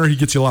rebounder. He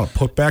gets you a lot of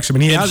putbacks. I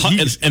mean,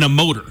 and a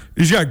motor.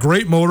 He's got a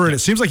great motor, and it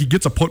seems like he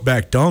gets a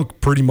putback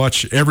dunk pretty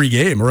much every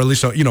game, or at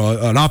least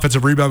an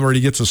offensive rebound where he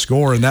gets a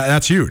score, and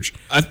that's huge.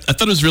 I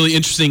thought it was really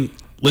interesting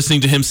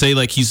listening to him say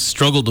like he's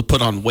struggled to put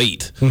on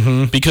weight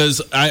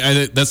because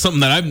I that's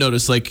something that I've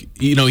noticed. Like,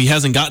 he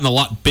hasn't gotten a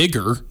lot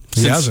bigger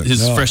since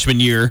his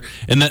freshman year,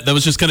 and that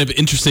was just kind of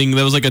interesting.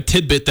 That was like a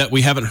tidbit that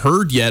we haven't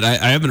heard yet.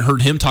 I haven't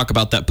heard him talk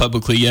about that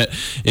publicly yet,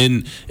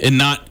 and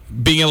not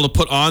being able to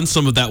put on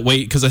some of that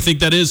weight, because I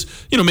think that is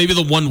maybe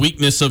the one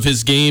weakness of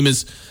his game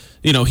is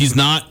he's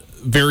not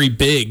very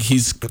big.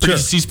 He's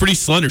pretty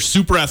slender,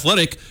 super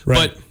athletic.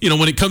 Right. But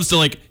when it comes to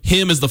like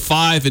him as the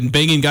 5 and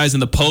banging guys in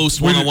the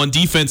post, one-on-one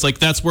defense, like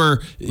that's where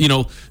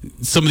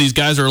some of these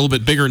guys are a little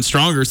bit bigger and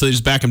stronger, so they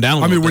just back him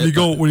down. When you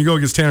go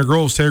against Tanner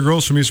Groves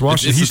from East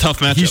Washington, he's a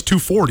tough matchup. He's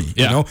 240.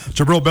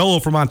 Jabril Bello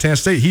from Montana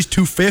State, he's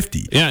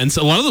 250. Yeah, and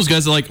so a lot of those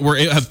guys are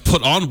have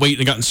put on weight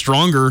and gotten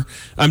stronger.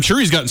 I'm sure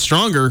he's gotten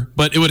stronger,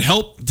 but it would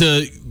help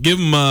to give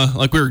him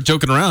like we were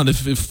joking around.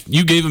 If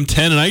you gave him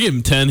 10 and I gave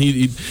him 10,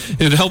 it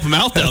would help him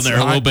out down there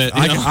a little bit.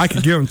 I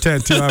could give him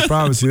 10 too. I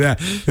promise you that.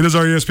 It is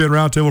our ESPN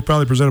Roundtable,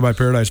 proudly presented by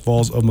Paradise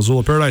Falls of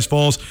Missoula. Paradise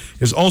Falls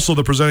is also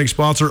the presenting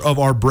sponsor of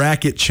our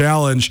Bracket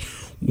Challenge.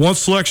 Once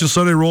Selection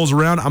Sunday rolls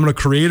around, I'm going to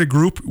create a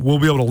group. We'll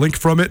be able to link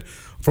from it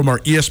from our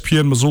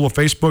ESPN Missoula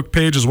Facebook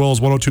page, as well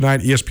as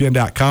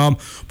 1029ESPN.com.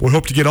 But we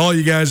hope to get all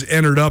you guys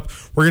entered up.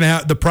 We're going to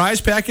have the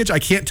prize package. I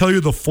can't tell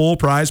you the full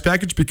prize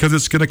package because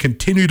it's going to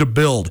continue to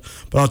build.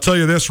 But I'll tell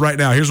you this right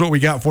now. Here's what we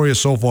got for you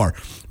so far.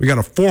 We got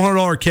a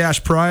 $400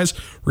 cash prize.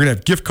 We're going to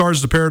have gift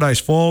cards to Paradise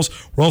Falls.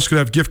 We're also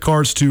going to have gift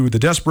cards to the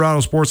Desperado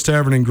Sports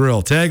Tavern and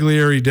Grill,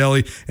 Taglieri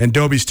Deli, and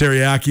Dobie's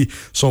Teriyaki.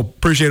 So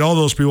appreciate all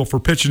those people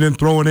for pitching in,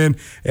 throwing in,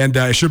 and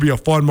it should be a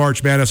fun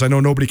March Madness. I know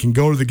nobody can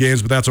go to the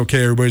games, but that's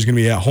okay. Everybody's going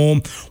to be at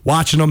home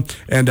watching them,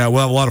 and we'll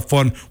have a lot of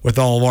fun with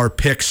all of our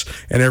picks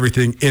and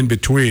everything in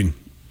between.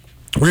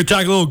 We're going to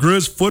talk a little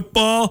Grizz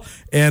football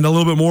and a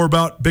little bit more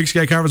about Big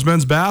Sky Conference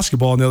men's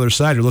basketball on the other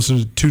side. You're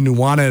listening to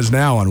Nuanez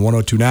now on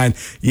 1029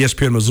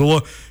 ESPN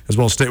Missoula, as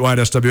well as statewide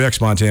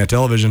SWX Montana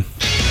Television.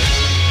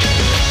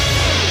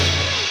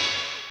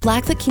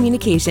 Blackfoot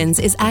Communications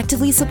is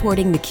actively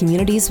supporting the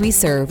communities we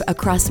serve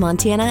across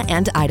Montana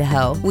and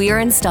Idaho. We are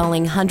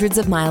installing hundreds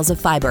of miles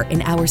of fiber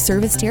in our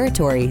service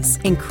territories,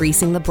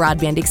 increasing the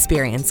broadband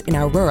experience in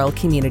our rural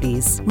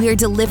communities. We are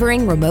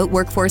delivering remote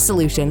workforce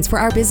solutions for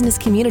our business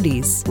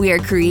communities. We are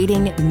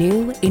creating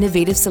new,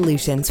 innovative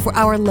solutions for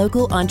our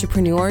local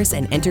entrepreneurs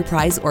and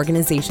enterprise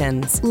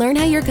organizations. Learn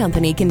how your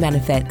company can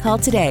benefit. Call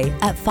today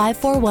at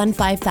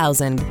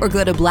 541-5000 or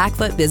go to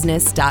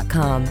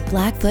blackfootbusiness.com.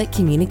 Blackfoot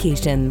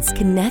Communications.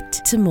 Connect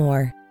to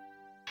more.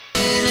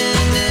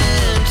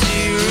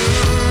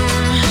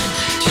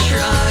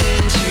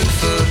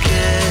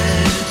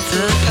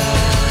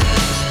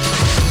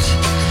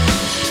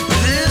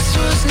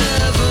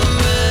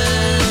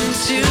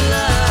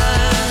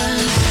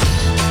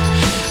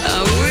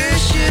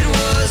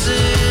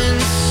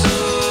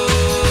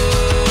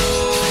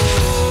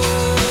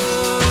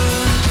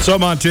 What's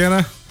up,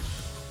 Montana?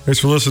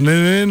 Thanks for listening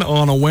in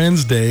on a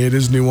Wednesday. It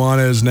is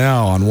Nuanez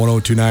now on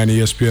 1029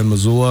 ESPN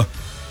Missoula,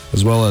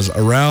 as well as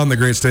around the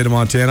great state of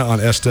Montana on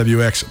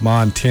SWX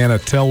Montana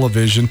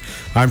Television.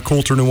 I'm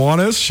Colter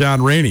Nuanez.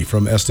 Sean Rainey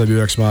from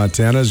SWX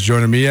Montana is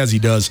joining me as he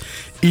does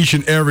each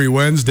and every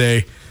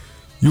Wednesday.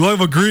 You'll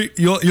have a great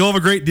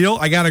deal.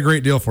 I got a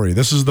great deal for you.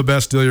 This is the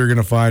best deal you're going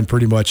to find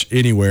pretty much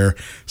anywhere.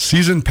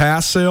 Season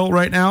pass sale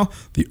right now.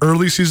 The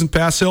early season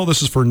pass sale.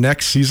 This is for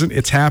next season.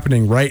 It's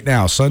happening right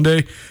now,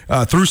 Sunday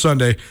through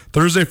Sunday,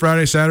 Thursday,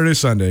 Friday, Saturday,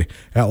 Sunday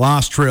at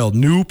Lost Trail.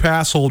 New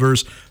pass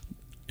holders,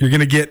 you're going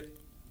to get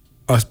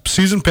a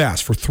season pass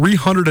for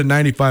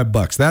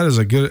 $395. That is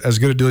as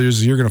good a deal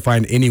as you're going to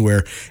find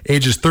anywhere.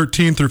 Ages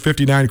 13 through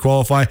 59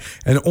 qualify,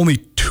 and only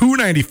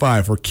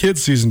 $295 for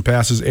kids season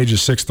passes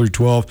ages 6 through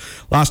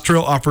 12. Lost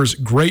Trail offers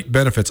great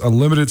benefits: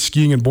 unlimited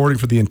skiing and boarding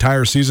for the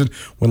entire season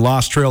when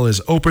Lost Trail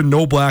is open,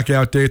 no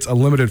blackout dates,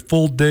 unlimited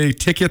full day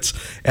tickets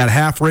at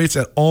half rates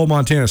at all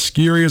Montana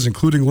ski areas,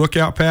 including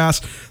Lookout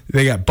Pass.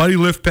 They got buddy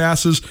lift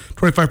passes,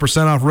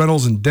 25% off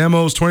rentals and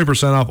demos,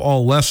 20% off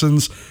all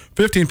lessons,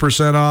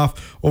 15%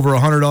 off over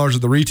 $100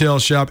 at the retail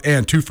shop,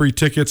 and 2 free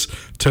tickets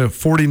to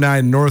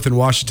 49 North in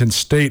Washington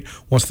State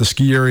once the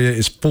ski area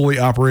is fully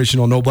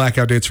operational. No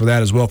blackout dates for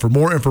that as well. For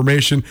more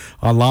information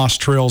on Lost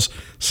Trail's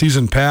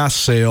season pass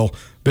sale,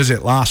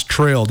 visit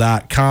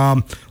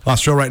losttrail.com.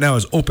 Lost Trail right now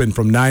is open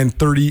from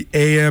 9:30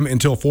 a.m.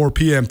 until 4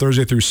 p.m.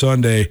 Thursday through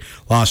Sunday.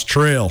 Lost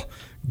Trail,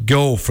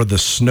 go for the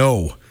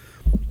snow.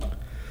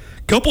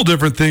 Couple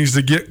different things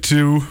to get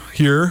to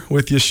here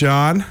with you,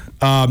 Sean.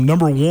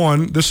 Number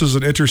one, this is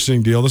an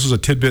interesting deal. This is a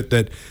tidbit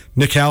that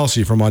Nick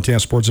Hallisey from Montana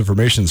Sports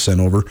Information sent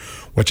over,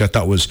 which I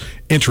thought was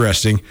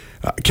interesting.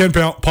 Ken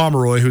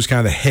Pomeroy, who's kind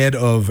of the head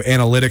of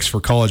analytics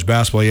for college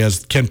basketball, he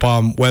has Ken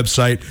Pom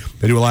website.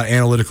 They do a lot of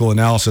analytical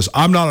analysis.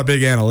 I'm not a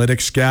big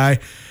analytics guy.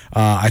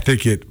 I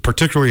think it,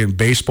 particularly in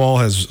baseball,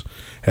 has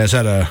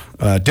had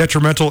a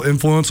detrimental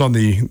influence on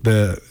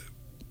the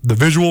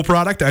visual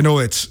product. I know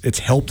it's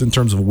helped in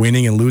terms of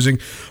winning and losing,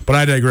 but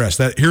I digress.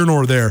 That here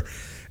nor there.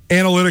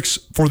 Analytics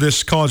for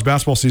this college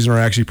basketball season are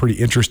actually pretty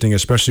interesting,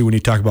 especially when you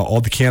talk about all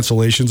the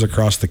cancellations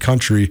across the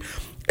country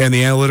and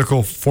the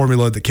analytical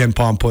formula that Ken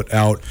Pom put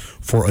out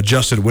for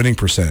adjusted winning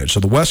percentage. So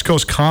the West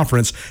Coast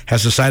Conference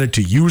has decided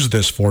to use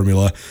this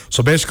formula.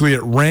 So basically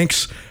it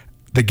ranks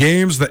the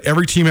games that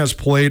every team has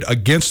played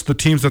against the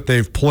teams that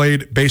they've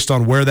played based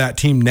on where that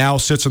team now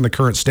sits in the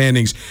current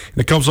standings. And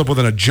it comes up with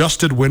an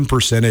adjusted win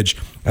percentage,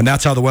 and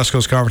that's how the West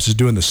Coast Conference is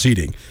doing the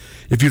seeding.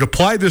 If you'd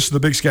apply this to the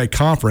Big Sky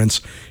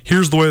Conference,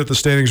 here's the way that the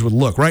standings would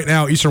look. Right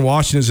now, Eastern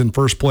Washington is in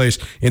first place.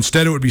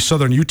 Instead, it would be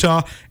Southern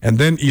Utah and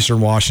then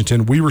Eastern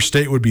Washington. Weber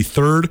State would be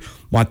third.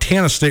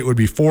 Montana State would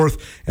be fourth.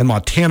 And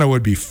Montana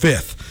would be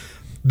fifth.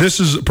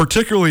 This is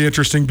particularly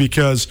interesting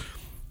because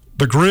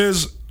the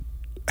Grizz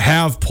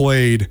have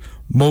played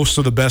most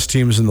of the best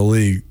teams in the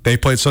league. They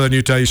played Southern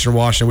Utah, Eastern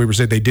Washington, Weber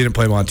State. They didn't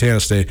play Montana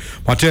State.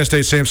 Montana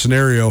State, same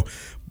scenario.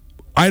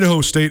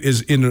 Idaho State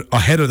is in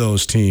ahead of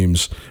those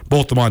teams,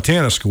 both the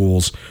Montana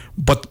schools,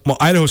 but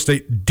Idaho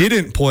State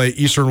didn't play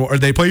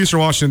they play Eastern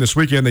Washington this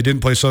weekend. They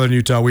didn't play Southern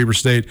Utah, Weber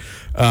State,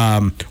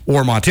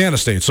 or Montana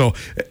State. So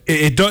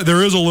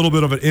there is a little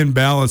bit of an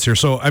imbalance here.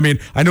 So, I mean,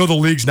 I know the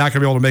league's not going to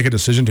be able to make a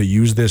decision to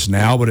use this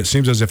now, but it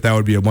seems as if that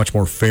would be a much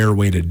more fair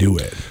way to do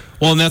it.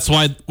 Well, and that's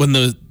why when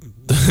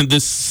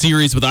this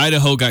series with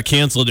Idaho got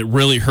canceled, it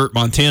really hurt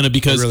Montana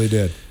because it really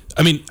did.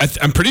 I mean,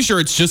 I'm pretty sure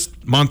it's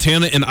just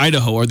Montana and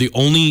Idaho are the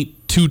only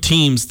two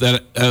teams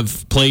that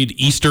have played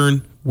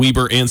Eastern,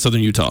 Weber, and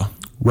Southern Utah.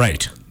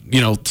 Right.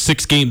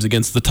 6 games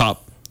against the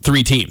top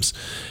 3 teams.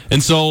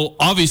 And so,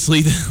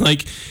 obviously,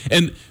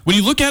 and when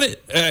you look at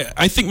it,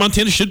 I think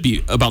Montana should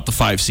be about the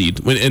 5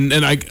 seed. And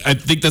I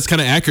think that's kind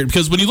of accurate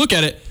because when you look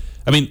at it,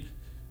 I mean,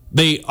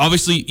 they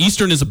obviously,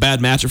 Eastern is a bad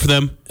matchup for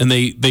them, and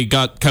they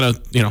got kind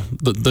of,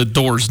 the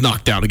doors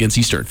knocked down against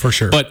Eastern. For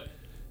sure. But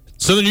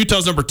Southern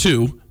Utah's number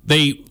 2.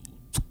 They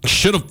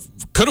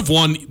could have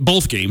won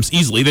both games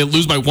easily. They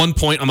lose by 1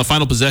 point on the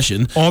final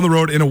possession on the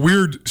road in a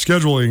weird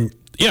scheduling.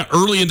 Yeah,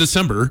 early in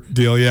December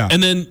deal. Yeah,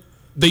 and then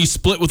they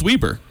split with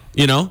Weber.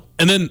 And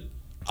then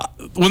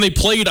when they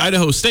played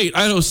Idaho State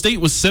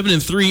was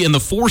 7-3 in the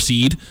 4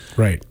 seed.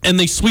 Right, and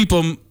they sweep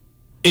them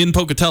in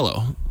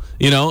Pocatello.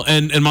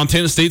 And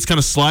Montana State's kind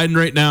of sliding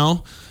right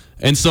now,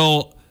 and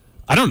so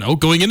I don't know.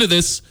 Going into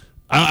this,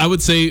 I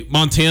would say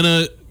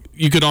Montana,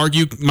 you could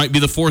argue, might be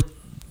the 4th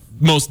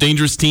most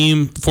dangerous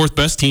team, 4th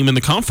best team in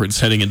the conference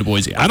heading into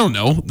Boise. I don't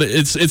know.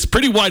 It's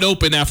pretty wide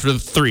open after the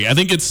 3. I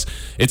think it's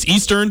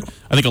Eastern.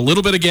 I think a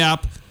little bit of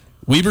gap.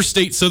 Weber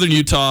State, Southern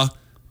Utah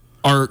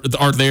are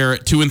there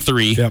at 2 and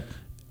 3. Yep.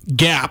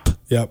 Gap.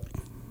 Yep.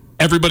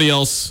 Everybody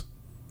else.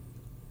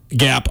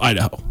 Gap.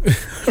 Idaho.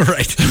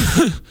 Right.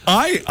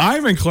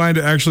 I'm inclined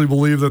to actually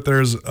believe that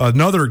there's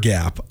another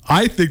gap.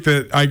 I think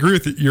that I agree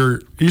with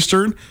your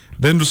Eastern,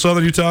 then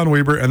Southern Utah and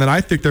Weber, and then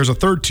I think there's a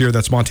third tier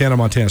that's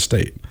Montana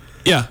State.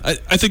 Yeah,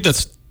 I think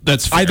that's fair.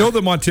 I know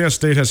that Montana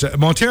State has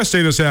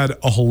had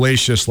a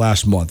hellacious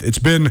last month. It's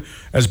been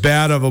as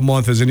bad of a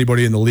month as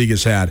anybody in the league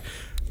has had.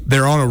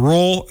 They're on a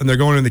roll, and they're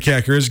going in the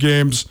Cat Grizz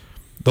games.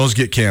 Those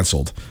get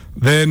canceled.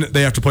 Then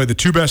they have to play the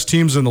 2 best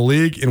teams in the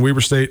league in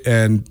Weber State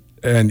and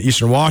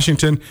Eastern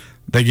Washington.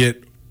 They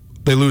get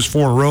They lose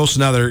 4 in a row, so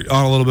now they're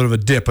on a little bit of a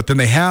dip. But then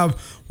they have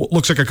what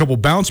looks like a couple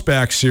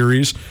bounce-back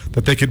series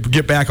that they could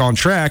get back on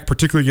track,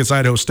 particularly against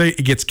Idaho State.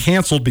 It gets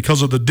canceled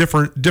because of the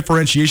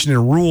differentiation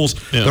in rules.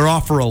 Yeah. They're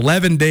off for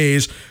 11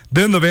 days.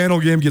 Then the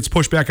Vandal game gets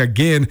pushed back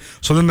again.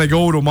 So then they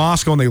go to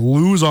Moscow and they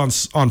lose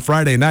on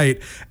Friday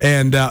night.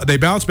 And they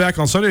bounce back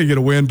on Sunday to get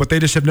a win, but they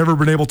just have never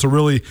been able to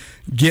really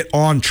get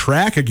on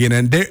track again.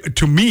 And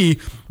to me,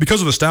 because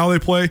of the style they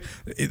play,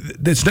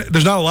 there's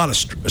not a lot of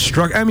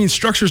structure. I mean,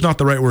 structure is not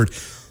the right word.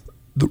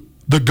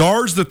 The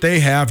guards that they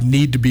have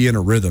need to be in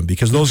a rhythm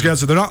because those guys,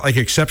 they're not like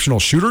exceptional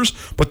shooters,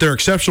 but they're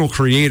exceptional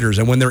creators.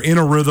 And when they're in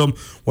a rhythm,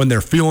 when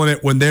they're feeling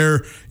it, when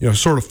they're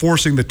sort of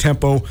forcing the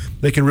tempo,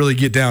 they can really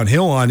get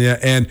downhill on you.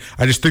 And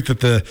I just think that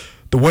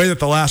the way that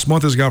the last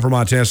month has gone for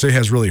Montana State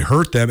has really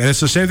hurt them. And it's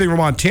the same thing for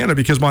Montana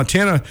because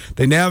Montana,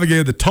 they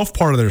navigated the tough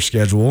part of their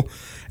schedule.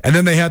 And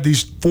then they had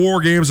these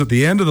 4 games at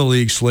the end of the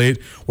league slate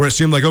where it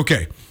seemed like,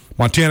 okay,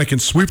 Montana can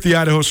sweep the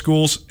Idaho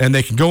schools, and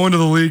they can go into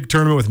the league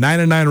tournament with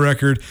 9-9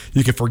 record.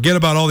 You can forget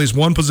about all these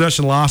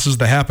one-possession losses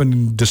that happened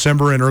in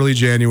December and early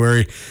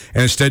January,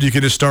 and instead you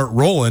can just start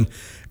rolling.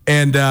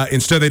 And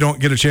instead they don't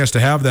get a chance to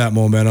have that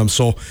momentum.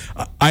 So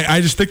I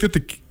just think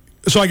that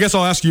so I guess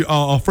I'll ask you,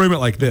 I'll frame it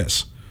like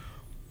this.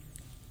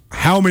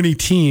 How many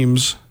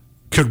teams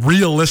could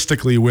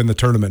realistically win the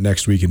tournament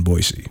next week in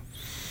Boise?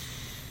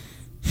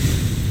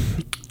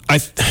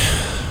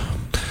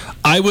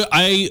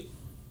 I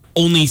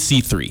only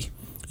see 3.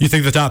 You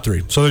think the top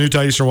 3? Southern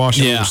Utah, Eastern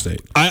Washington, Utah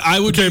State.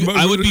 I would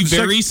be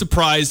very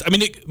surprised. I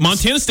mean,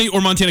 Montana State or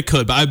Montana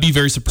could, but I'd be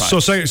very surprised. So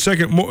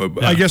second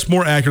I guess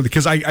more accurately,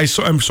 because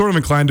I'm sort of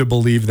inclined to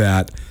believe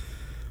that.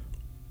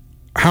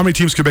 How many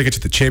teams could make it to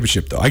the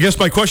championship, though? I guess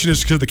my question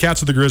is, could the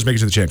Cats or the Grizz make it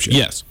to the championship?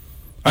 Yes.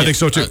 I think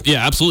so, too.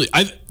 Yeah, absolutely.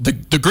 The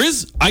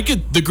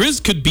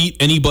Grizz could beat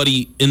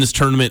anybody in this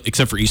tournament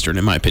except for Eastern,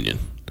 in my opinion.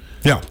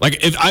 Yeah.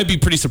 I'd be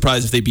pretty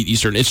surprised if they beat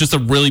Eastern. It's just a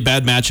really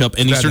bad matchup,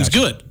 and Eastern's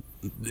good.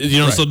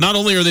 Right. So not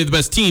only are they the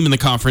best team in the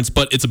conference,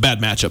 but it's a bad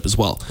matchup as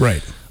well.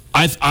 Right.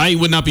 I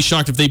would not be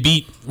shocked if they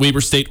beat Weber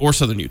State or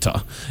Southern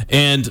Utah,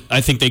 and I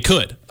think they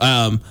could.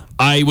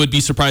 I would be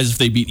surprised if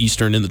they beat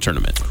Eastern in the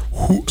tournament.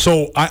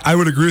 So I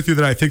would agree with you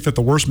that I think that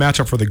the worst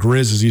matchup for the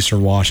Grizz is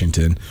Eastern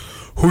Washington.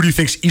 Who do you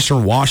think's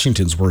Eastern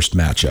Washington's worst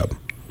matchup?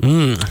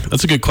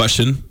 That's a good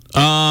question.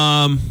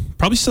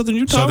 Probably Southern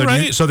Utah,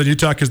 right? Southern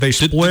Utah, because they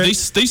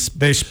split.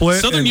 They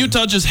split. Southern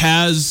Utah just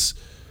has.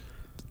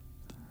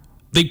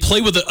 They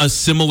play with a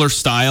similar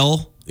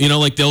style.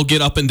 Like they'll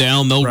get up and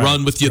down. They'll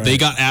run with you. Right. They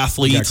got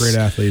athletes. They got great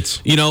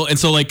athletes. And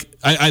so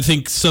I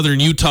think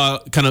Southern Utah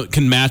kind of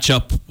can match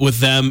up with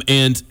them.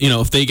 And,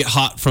 if they get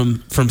hot from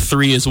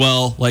 3 as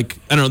well, I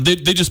don't know,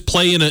 they just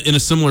play in a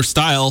similar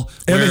style.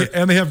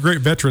 And they have great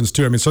veterans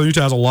too. I mean, Southern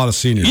Utah has a lot of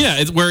seniors. Yeah,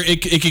 it's where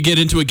it could get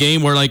into a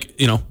game where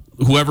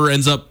whoever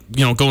ends up,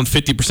 going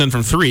 50%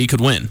 from 3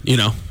 could win,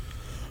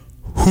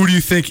 Who do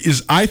you think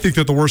is, I think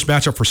that the worst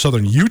matchup for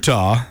Southern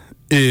Utah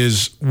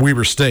is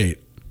Weber State,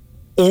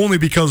 only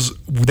because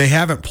they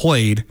haven't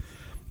played,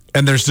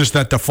 and there's just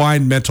that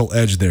defined mental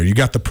edge there. You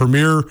got the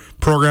premier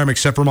program,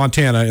 except for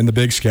Montana, in the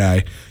Big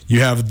Sky. You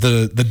have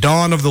the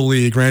dawn of the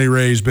league. Randy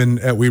Ray's been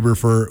at Weber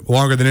for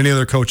longer than any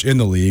other coach in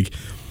the league,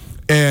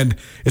 and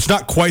it's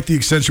not quite the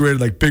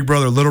accentuated big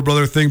brother, little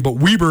brother thing, but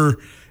Weber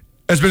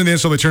has been in the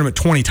NCAA tournament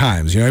 20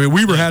 times.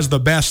 Weber has the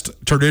best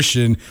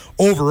tradition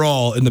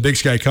overall in the Big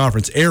Sky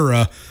Conference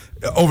era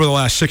over the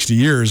last 60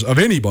 years of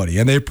anybody,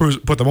 and they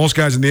put the most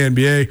guys in the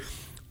NBA,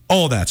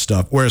 all that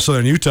stuff, whereas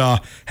Southern Utah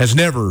has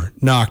never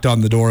knocked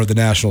on the door of the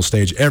national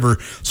stage ever.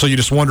 So you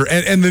just wonder,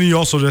 and then you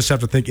also just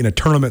have to think in a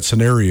tournament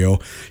scenario.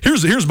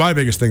 Here's my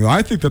biggest thing, though.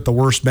 I think that the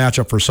worst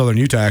matchup for Southern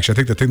Utah, actually, I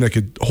think the thing that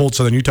could hold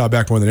Southern Utah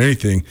back more than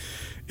anything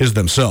is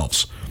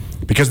themselves,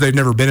 because they've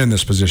never been in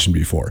this position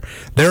before.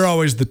 They're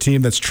always the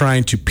team that's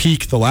trying to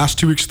peak the last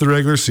 2 weeks of the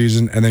regular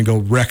season and then go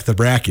wreck the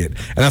bracket.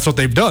 And that's what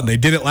they've done. They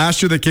did it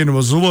last year. They came to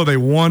Missoula. They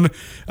won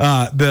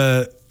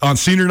on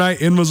senior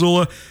night in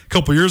Missoula a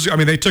couple years ago. I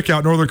mean, they took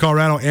out Northern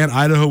Colorado and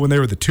Idaho when they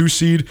were the 2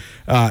 seed.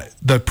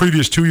 The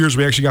previous 2 years,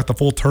 we actually got the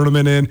full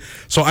tournament in.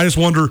 So I just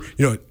wonder,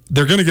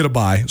 they're going to get a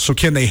bye. So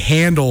can they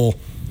handle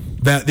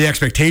the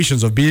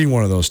expectations of being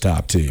one of those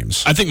top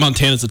teams? I think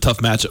Montana's a tough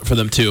matchup for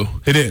them too.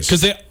 It is,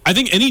 because I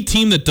think any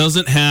team that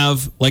doesn't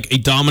have a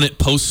dominant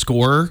post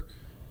scorer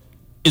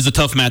is a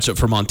tough matchup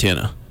for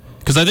Montana.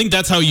 Because I think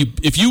that's how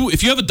if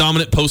you have a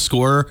dominant post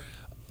scorer,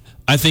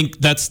 I think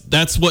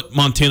that's what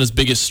Montana's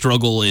biggest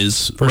struggle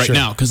is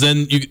now.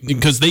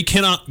 Because they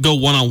cannot go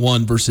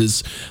one-on-one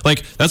versus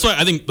that's why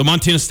I think the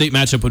Montana State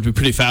matchup would be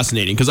pretty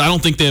fascinating. Because I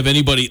don't think they have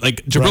anybody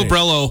Jabril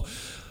Brello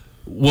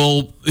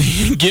will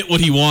get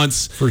what he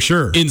wants for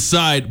sure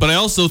inside, but I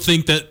also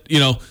think that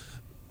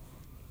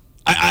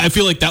I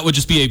feel like that would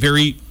just be a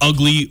very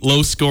ugly,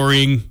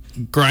 low-scoring,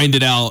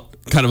 grinded out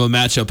kind of a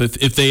matchup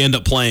if they end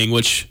up playing.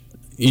 Which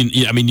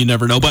you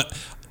never know, but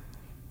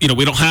we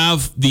don't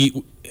have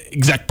the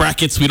exact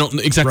brackets. We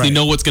don't exactly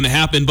know what's going to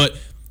happen, but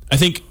I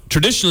think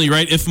traditionally,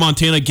 right, if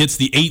Montana gets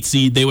the 8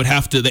 seed, they would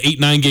have to, the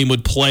 8-9 game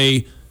would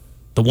play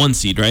the 1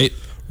 seed, right?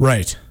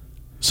 Right.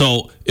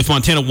 So if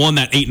Montana won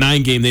that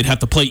 8-9 game, they'd have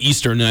to play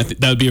Eastern, and I think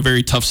that would be a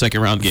very tough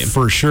second round game.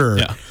 For sure.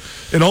 Yeah.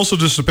 It also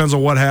just depends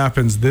on what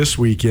happens this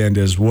weekend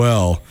as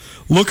well.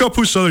 Look up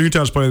who Southern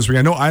Utah's playing this week.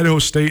 I know Idaho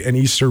State and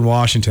Eastern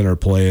Washington are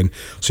playing,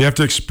 so you have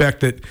to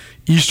expect that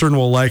Eastern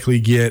will likely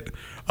get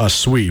a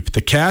sweep.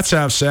 The Cats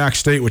have Sac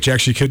State, which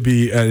actually could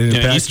be an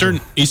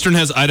impact. Eastern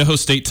has Idaho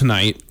State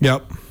tonight.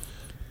 Yep.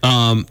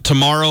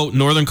 Tomorrow,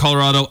 Northern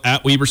Colorado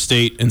at Weber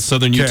State, and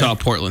Southern Utah,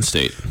 Portland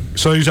State.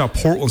 Southern Utah,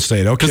 Portland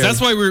State, okay. Because that's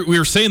why we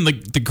were saying the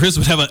Grizz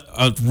would have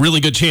a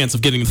really good chance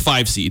of getting the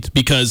 5 seed,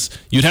 because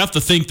you'd have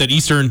to think that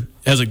Eastern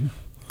has a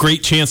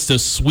great chance to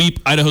sweep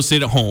Idaho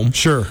State at home.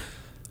 Sure.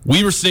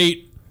 Weber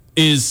State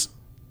is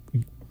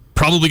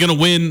probably going to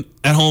win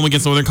at home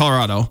against Northern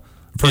Colorado.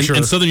 For sure.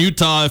 And Southern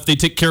Utah, if they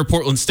take care of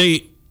Portland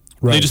State,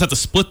 right, they just have to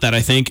split that,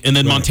 I think. And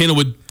then Montana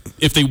would,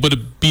 if they would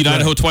have beat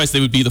Idaho twice, they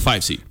would be the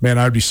 5 seed. Man,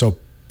 I'd be so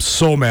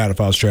mad if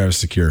I was Travis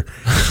Secure.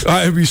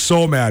 I'd be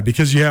so mad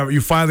because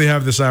you finally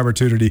have this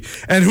opportunity.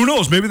 And who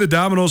knows, maybe the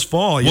dominoes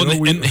fall.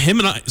 And him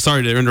and I,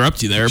 sorry to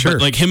interrupt you there,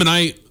 but like him and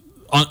I,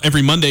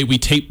 every Monday, we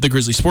tape the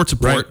Grizzly Sports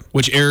Report,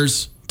 which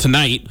airs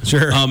tonight at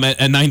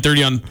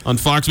 9:30 on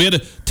Fox. We had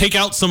to take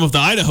out some of the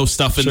Idaho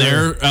stuff in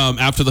there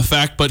after the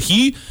fact, but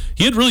he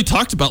had really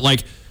talked about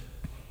like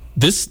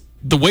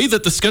the way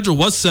that the schedule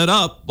was set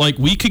up, like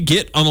we could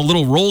get on a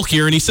little roll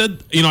here. And he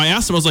said, I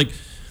asked him, I was like,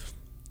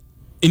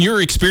 in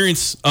your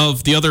experience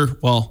of the other,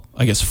 well,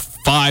 I guess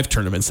 5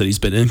 tournaments that he's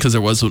been in, because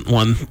there wasn't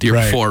one the year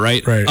before,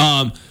 right? Right.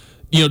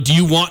 Do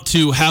you want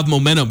to have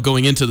momentum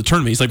going into the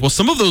tournament? He's like, well,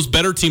 some of those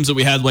better teams that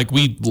we had, like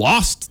we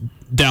lost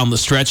down the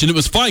stretch, and it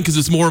was fine because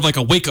it's more of like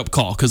a wake-up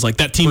call because like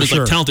that team is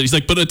like talented. He's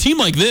like, but a team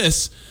like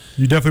this,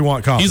 you definitely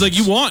want confidence. He's like,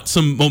 you want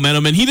some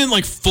momentum, and he didn't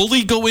like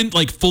fully go in,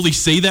 like fully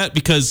say that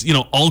because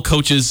all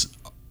coaches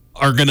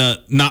are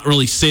gonna not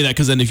really say that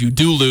because then if you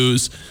do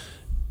lose,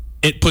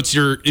 it puts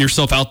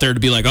yourself out there to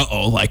be like,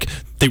 like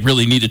they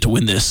really needed to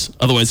win this.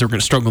 Otherwise, they're going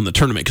to struggle in the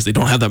tournament because they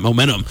don't have that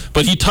momentum.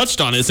 But he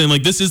touched on it, saying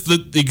like this is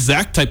the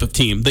exact type of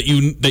team that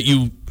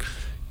you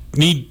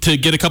need to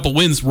get a couple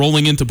wins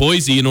rolling into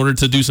Boise in order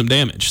to do some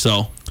damage.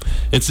 So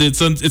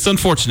it's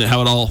unfortunate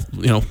how it all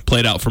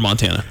played out for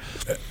Montana.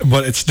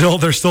 But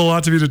there's still a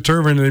lot to be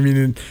determined. I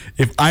mean,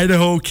 if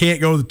Idaho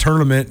can't go to the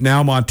tournament,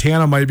 now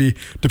Montana might be,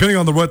 depending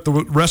on what the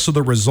rest of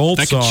the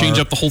results that could change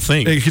up the whole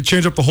thing. It could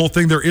change up the whole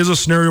thing. There is a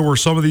scenario where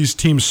some of these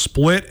teams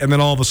split, and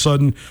then all of a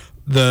sudden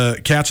the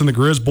Cats and the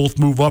Grizz both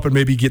move up and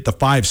maybe get the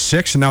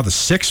 5-6, and now the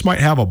 6 might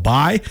have a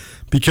bye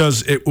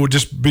because it would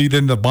just be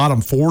then the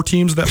bottom 4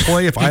 teams that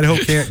play if Idaho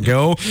can't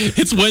go.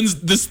 It's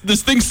Wednesday.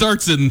 This thing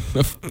starts in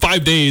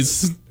 5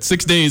 days,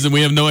 6 days, and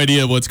we have no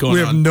idea what's going on.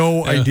 We have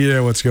no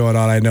idea what's going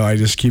on. I know. I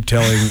just keep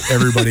telling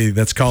everybody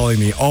that's calling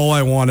me, all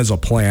I want is a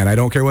plan. I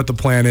don't care what the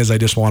plan is. I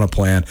just want a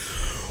plan.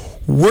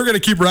 We're going to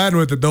keep riding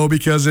with it, though,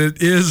 because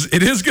it is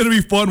going to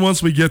be fun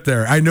once we get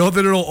there. I know that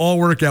it'll all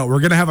work out.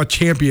 We're going to have a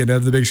champion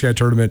of the Big Sky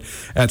Tournament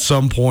at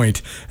some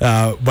point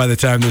by the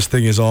time this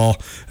thing is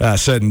all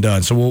said and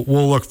done. So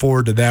we'll look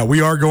forward to that. We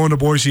are going to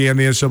Boise and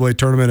the NCAA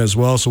tournament as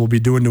well, so we'll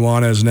be doing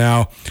Nuanez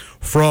now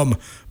from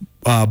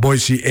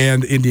Boise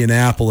and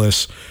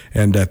Indianapolis.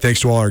 And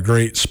thanks to all our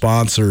great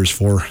sponsors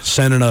for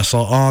sending us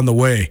on the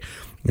way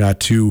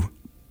to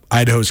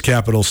Idaho's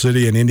capital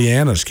city and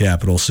Indiana's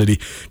capital city.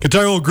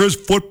 Kentucky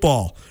Grizz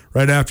football.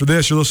 Right after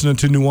this, you're listening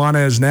to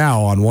Nuanez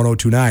now on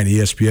 102.9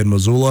 ESPN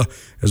Missoula,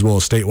 as well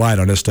as statewide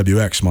on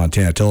SWX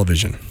Montana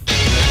Television.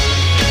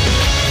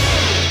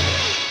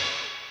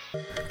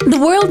 The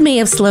world may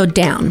have slowed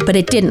down, but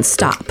it didn't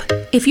stop.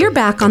 If you're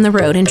back on the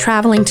road and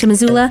traveling to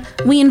Missoula,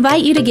 we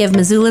invite you to give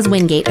Missoula's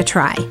Wingate a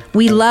try.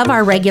 We love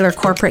our regular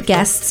corporate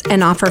guests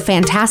and offer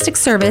fantastic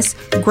service,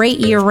 great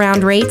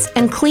year-round rates,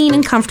 and clean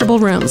and comfortable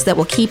rooms that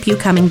will keep you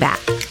coming back.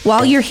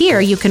 While you're here,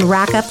 you can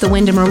rack up the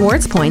Wyndham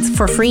Rewards points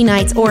for free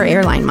nights or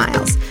airline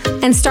miles.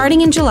 And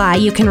starting in July,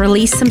 you can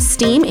release some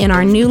steam in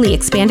our newly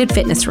expanded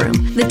fitness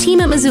room. The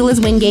team at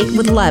Missoula's Wingate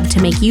would love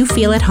to make you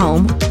feel at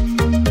home.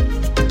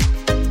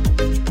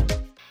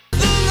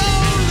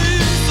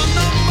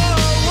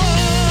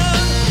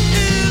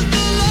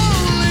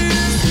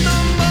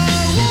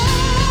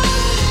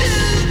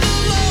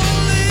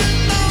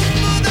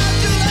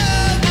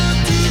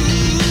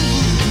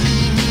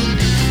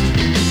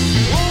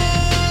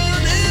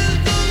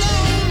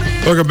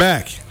 Welcome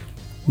back.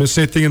 Missed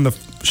anything in the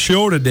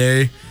show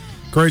today?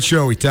 Great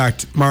show. We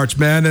talked March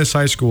Madness,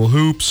 high school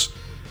hoops.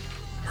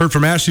 Heard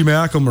from Ashley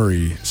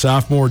McElmurray,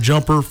 sophomore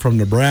jumper from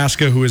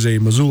Nebraska, who is a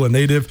Missoula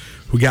native,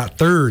 who got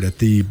third at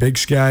the Big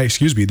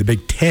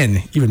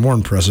Ten, even more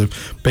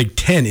impressive, Big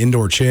Ten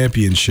Indoor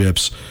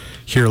Championships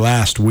here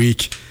last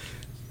week.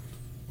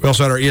 We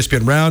also had our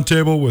ESPN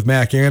Roundtable with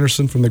Mack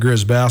Anderson from the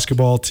Grizz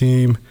basketball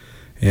team,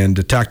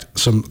 and talked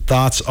some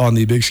thoughts on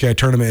the Big Sky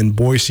Tournament in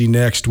Boise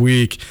next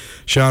week.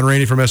 Sean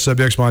Rainey from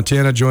SWX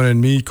Montana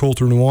joining me,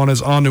 Colter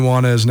Nuanez, on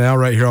Nuanez now,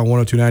 right here on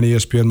 102.9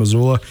 ESPN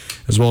Missoula,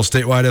 as well as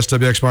statewide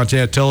SWX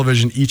Montana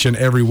Television. Each and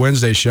every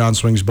Wednesday, Sean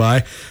swings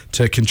by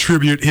to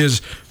contribute his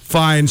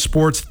fine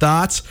sports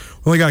thoughts.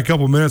 We only got a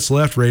couple minutes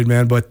left, Raid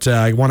Man, but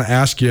I want to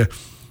ask you,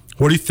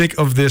 What do you think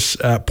of this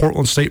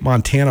Portland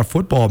State-Montana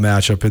football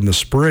matchup in the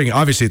spring?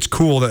 Obviously, it's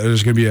cool that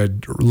there's going to be a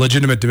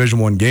legitimate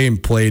Division I game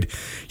played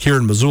here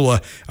in Missoula.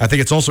 I think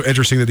it's also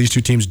interesting that these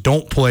two teams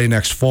don't play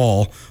next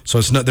fall,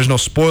 so there's no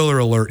spoiler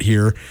alert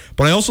here.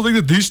 But I also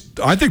think that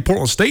I think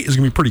Portland State is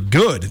going to be pretty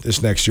good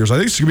this next year, so I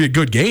think it's going to be a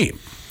good game.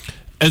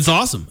 It's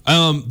awesome.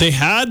 They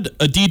had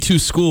a D2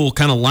 school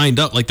kind of lined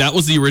up. Like, that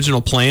was the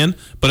original plan.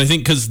 But I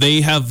think because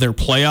they have their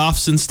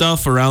playoffs and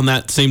stuff around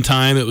that same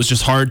time, it was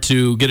just hard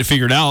to get it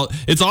figured out.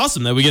 It's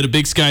awesome that we get a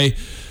Big Sky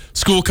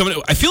school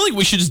coming. I feel like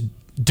we should just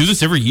do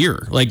this every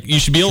year. Like, you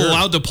should be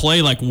allowed to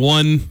play like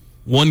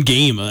one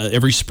game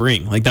every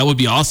spring. Like, that would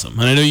be awesome.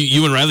 And I know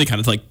you and Riley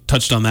kind of like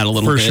touched on that a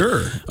little bit. For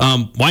sure.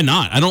 Why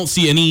not? I don't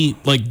see any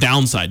like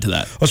downside to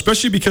that.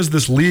 Especially because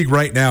this league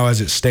right now, as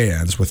it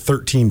stands, with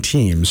 13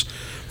 teams,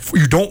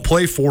 you don't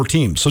play 4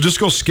 teams. So just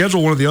go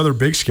schedule one of the other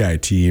Big Sky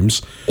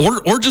teams,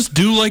 or just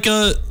do like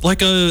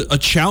a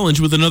challenge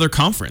with another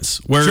conference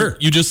where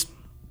you just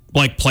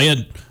like play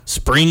a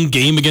spring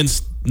game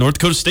against North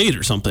Dakota State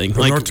or something,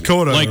 or like North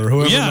Dakota, or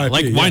whoever. Yeah, it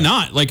might be. Why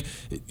not? Like,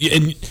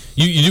 and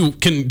you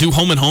can do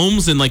home and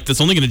homes, and like that's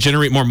only going to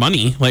generate more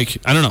money. Like,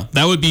 I don't know,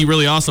 that would be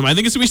really awesome. I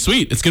think it's gonna be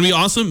sweet. It's gonna be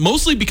awesome,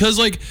 mostly because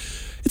like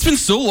it's been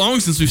so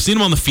long since we've seen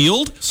them on the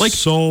field. Like,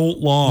 so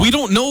long, we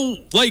don't know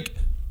like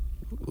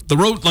the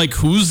road, like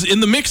who's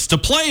in the mix to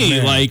play.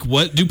 Man. Like,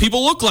 what do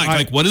people look like?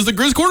 Like, what is the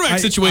Grizz quarterback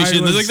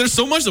situation? There's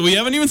so much that we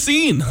haven't even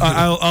seen.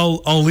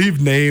 I'll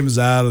leave names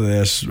out of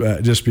this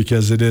just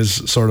because it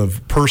is sort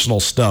of personal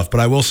stuff. But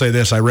I will say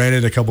this: I ran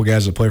into a couple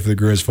guys that play for the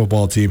Grizz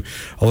football team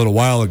a little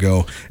while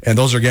ago, and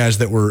those are guys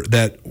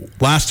that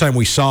last time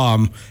we saw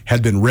them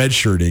had been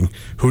redshirting,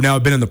 who now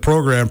have been in the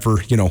program for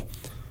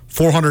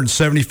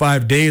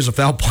 475 days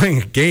without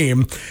playing a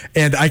game,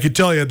 and I could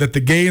tell you that the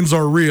gains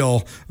are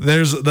real.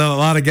 There's a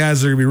lot of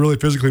guys that are going to be really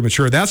physically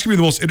mature. That's going to be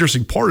the most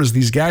interesting part, is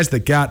these guys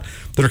that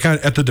are kind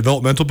of at the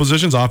developmental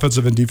positions,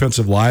 offensive and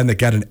defensive line, that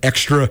got an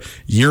extra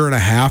year and a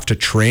half to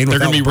train. They're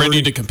going to be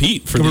ready to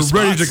compete for these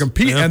spots. Ready to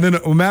compete, yeah. And then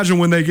imagine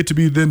when they get to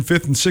be then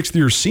 5th and 6th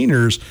year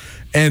seniors,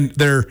 and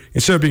they're,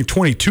 instead of being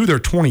 22, they're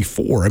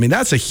 24. I mean,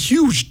 that's a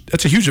huge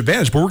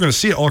advantage. But we're going to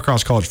see it all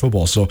across college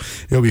football, so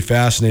it'll be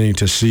fascinating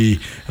to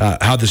see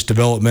how this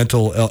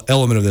developmental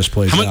element of this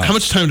plays out. How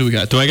much time do we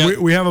got?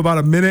 We have about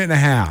a minute and a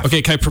half.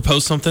 Okay, can I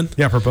propose something?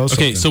 Yeah, propose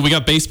something. Okay, so we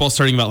got baseball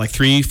starting about like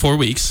 3-4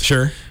 weeks.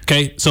 Sure.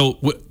 Okay, so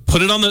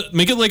put it on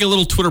make it like a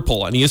little Twitter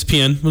poll on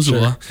ESPN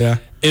Missoula. Sure. Yeah.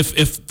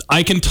 If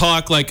I can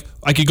talk, like,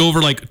 I could go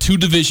over like 2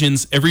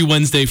 divisions every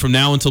Wednesday from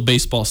now until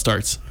baseball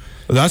starts.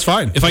 That's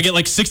fine. If I get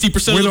like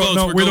 60% of the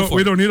votes,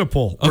 we don't need a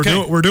poll.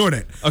 Okay. We're doing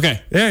it.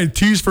 Okay. Yeah,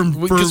 tease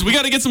because we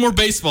got to get some more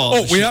baseball.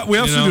 Oh, we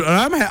absolutely do.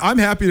 And I'm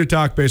happy to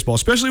talk baseball,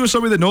 especially with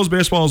somebody that knows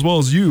baseball as well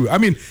as you. I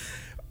mean,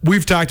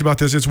 we've talked about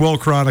this. It's well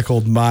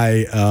chronicled,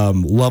 my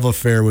love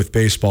affair with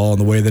baseball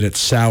and the way that it's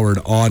soured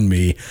on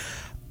me.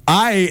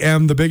 I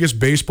am the biggest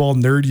baseball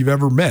nerd you've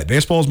ever met.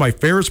 Baseball is my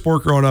favorite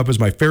sport growing up. It's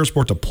my favorite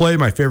sport to play,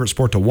 my favorite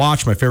sport to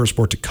watch, my favorite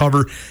sport to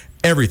cover.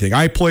 Everything.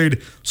 I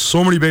played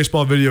so many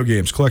baseball video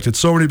games, collected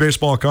so many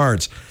baseball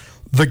cards.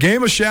 The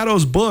Game of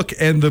Shadows book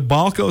and the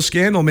Balco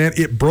scandal, man,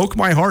 it broke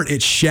my heart.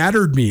 It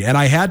shattered me, and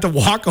I had to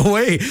walk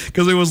away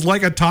because it was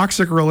like a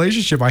toxic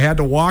relationship. I had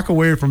to walk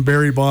away from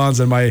Barry Bonds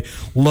and my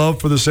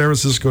love for the San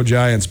Francisco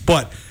Giants.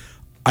 But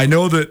I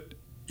know that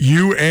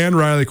you and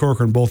Riley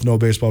Corcoran both know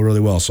baseball really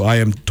well, so I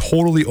am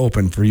totally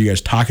open for you guys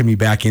talking me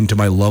back into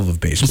my love of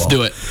baseball.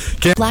 Let's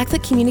do it.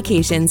 Blackfoot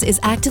Communications is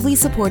actively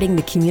supporting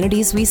the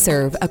communities we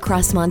serve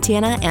across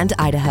Montana and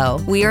Idaho.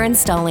 We are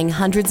installing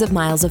hundreds of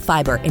miles of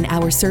fiber in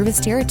our service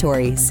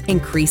territories,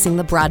 increasing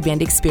the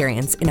broadband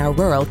experience in our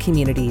rural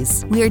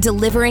communities. We are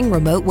delivering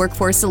remote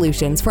workforce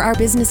solutions for our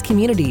business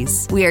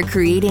communities. We are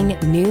creating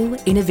new,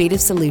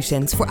 innovative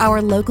solutions for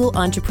our local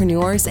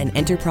entrepreneurs and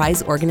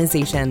enterprise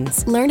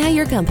organizations. Learn how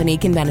your company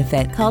can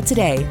benefit. Call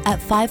today at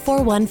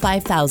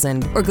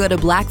 541-5000 or go to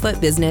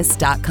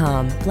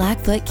blackfootbusiness.com.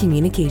 Blackfoot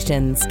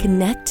Communications.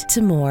 Connect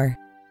to more.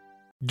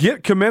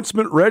 Get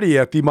commencement ready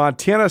at the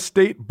Montana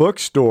State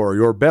Bookstore,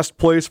 your best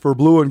place for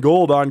blue and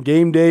gold on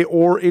game day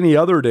or any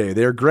other day.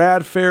 Their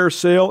grad fair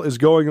sale is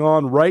going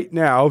on right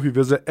now if you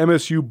visit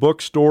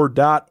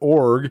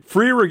msubookstore.org.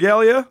 Free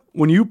regalia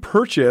when you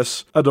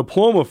purchase a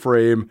diploma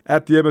frame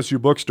at the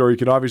MSU Bookstore. You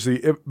can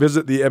obviously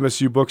visit the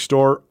MSU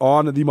Bookstore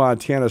on the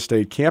Montana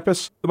State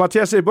campus. The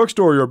Montana State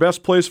Bookstore, your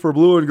best place for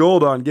blue and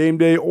gold on game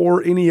day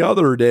or any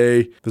other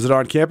day. Visit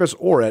on campus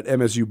or at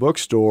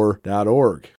msubookstore.org.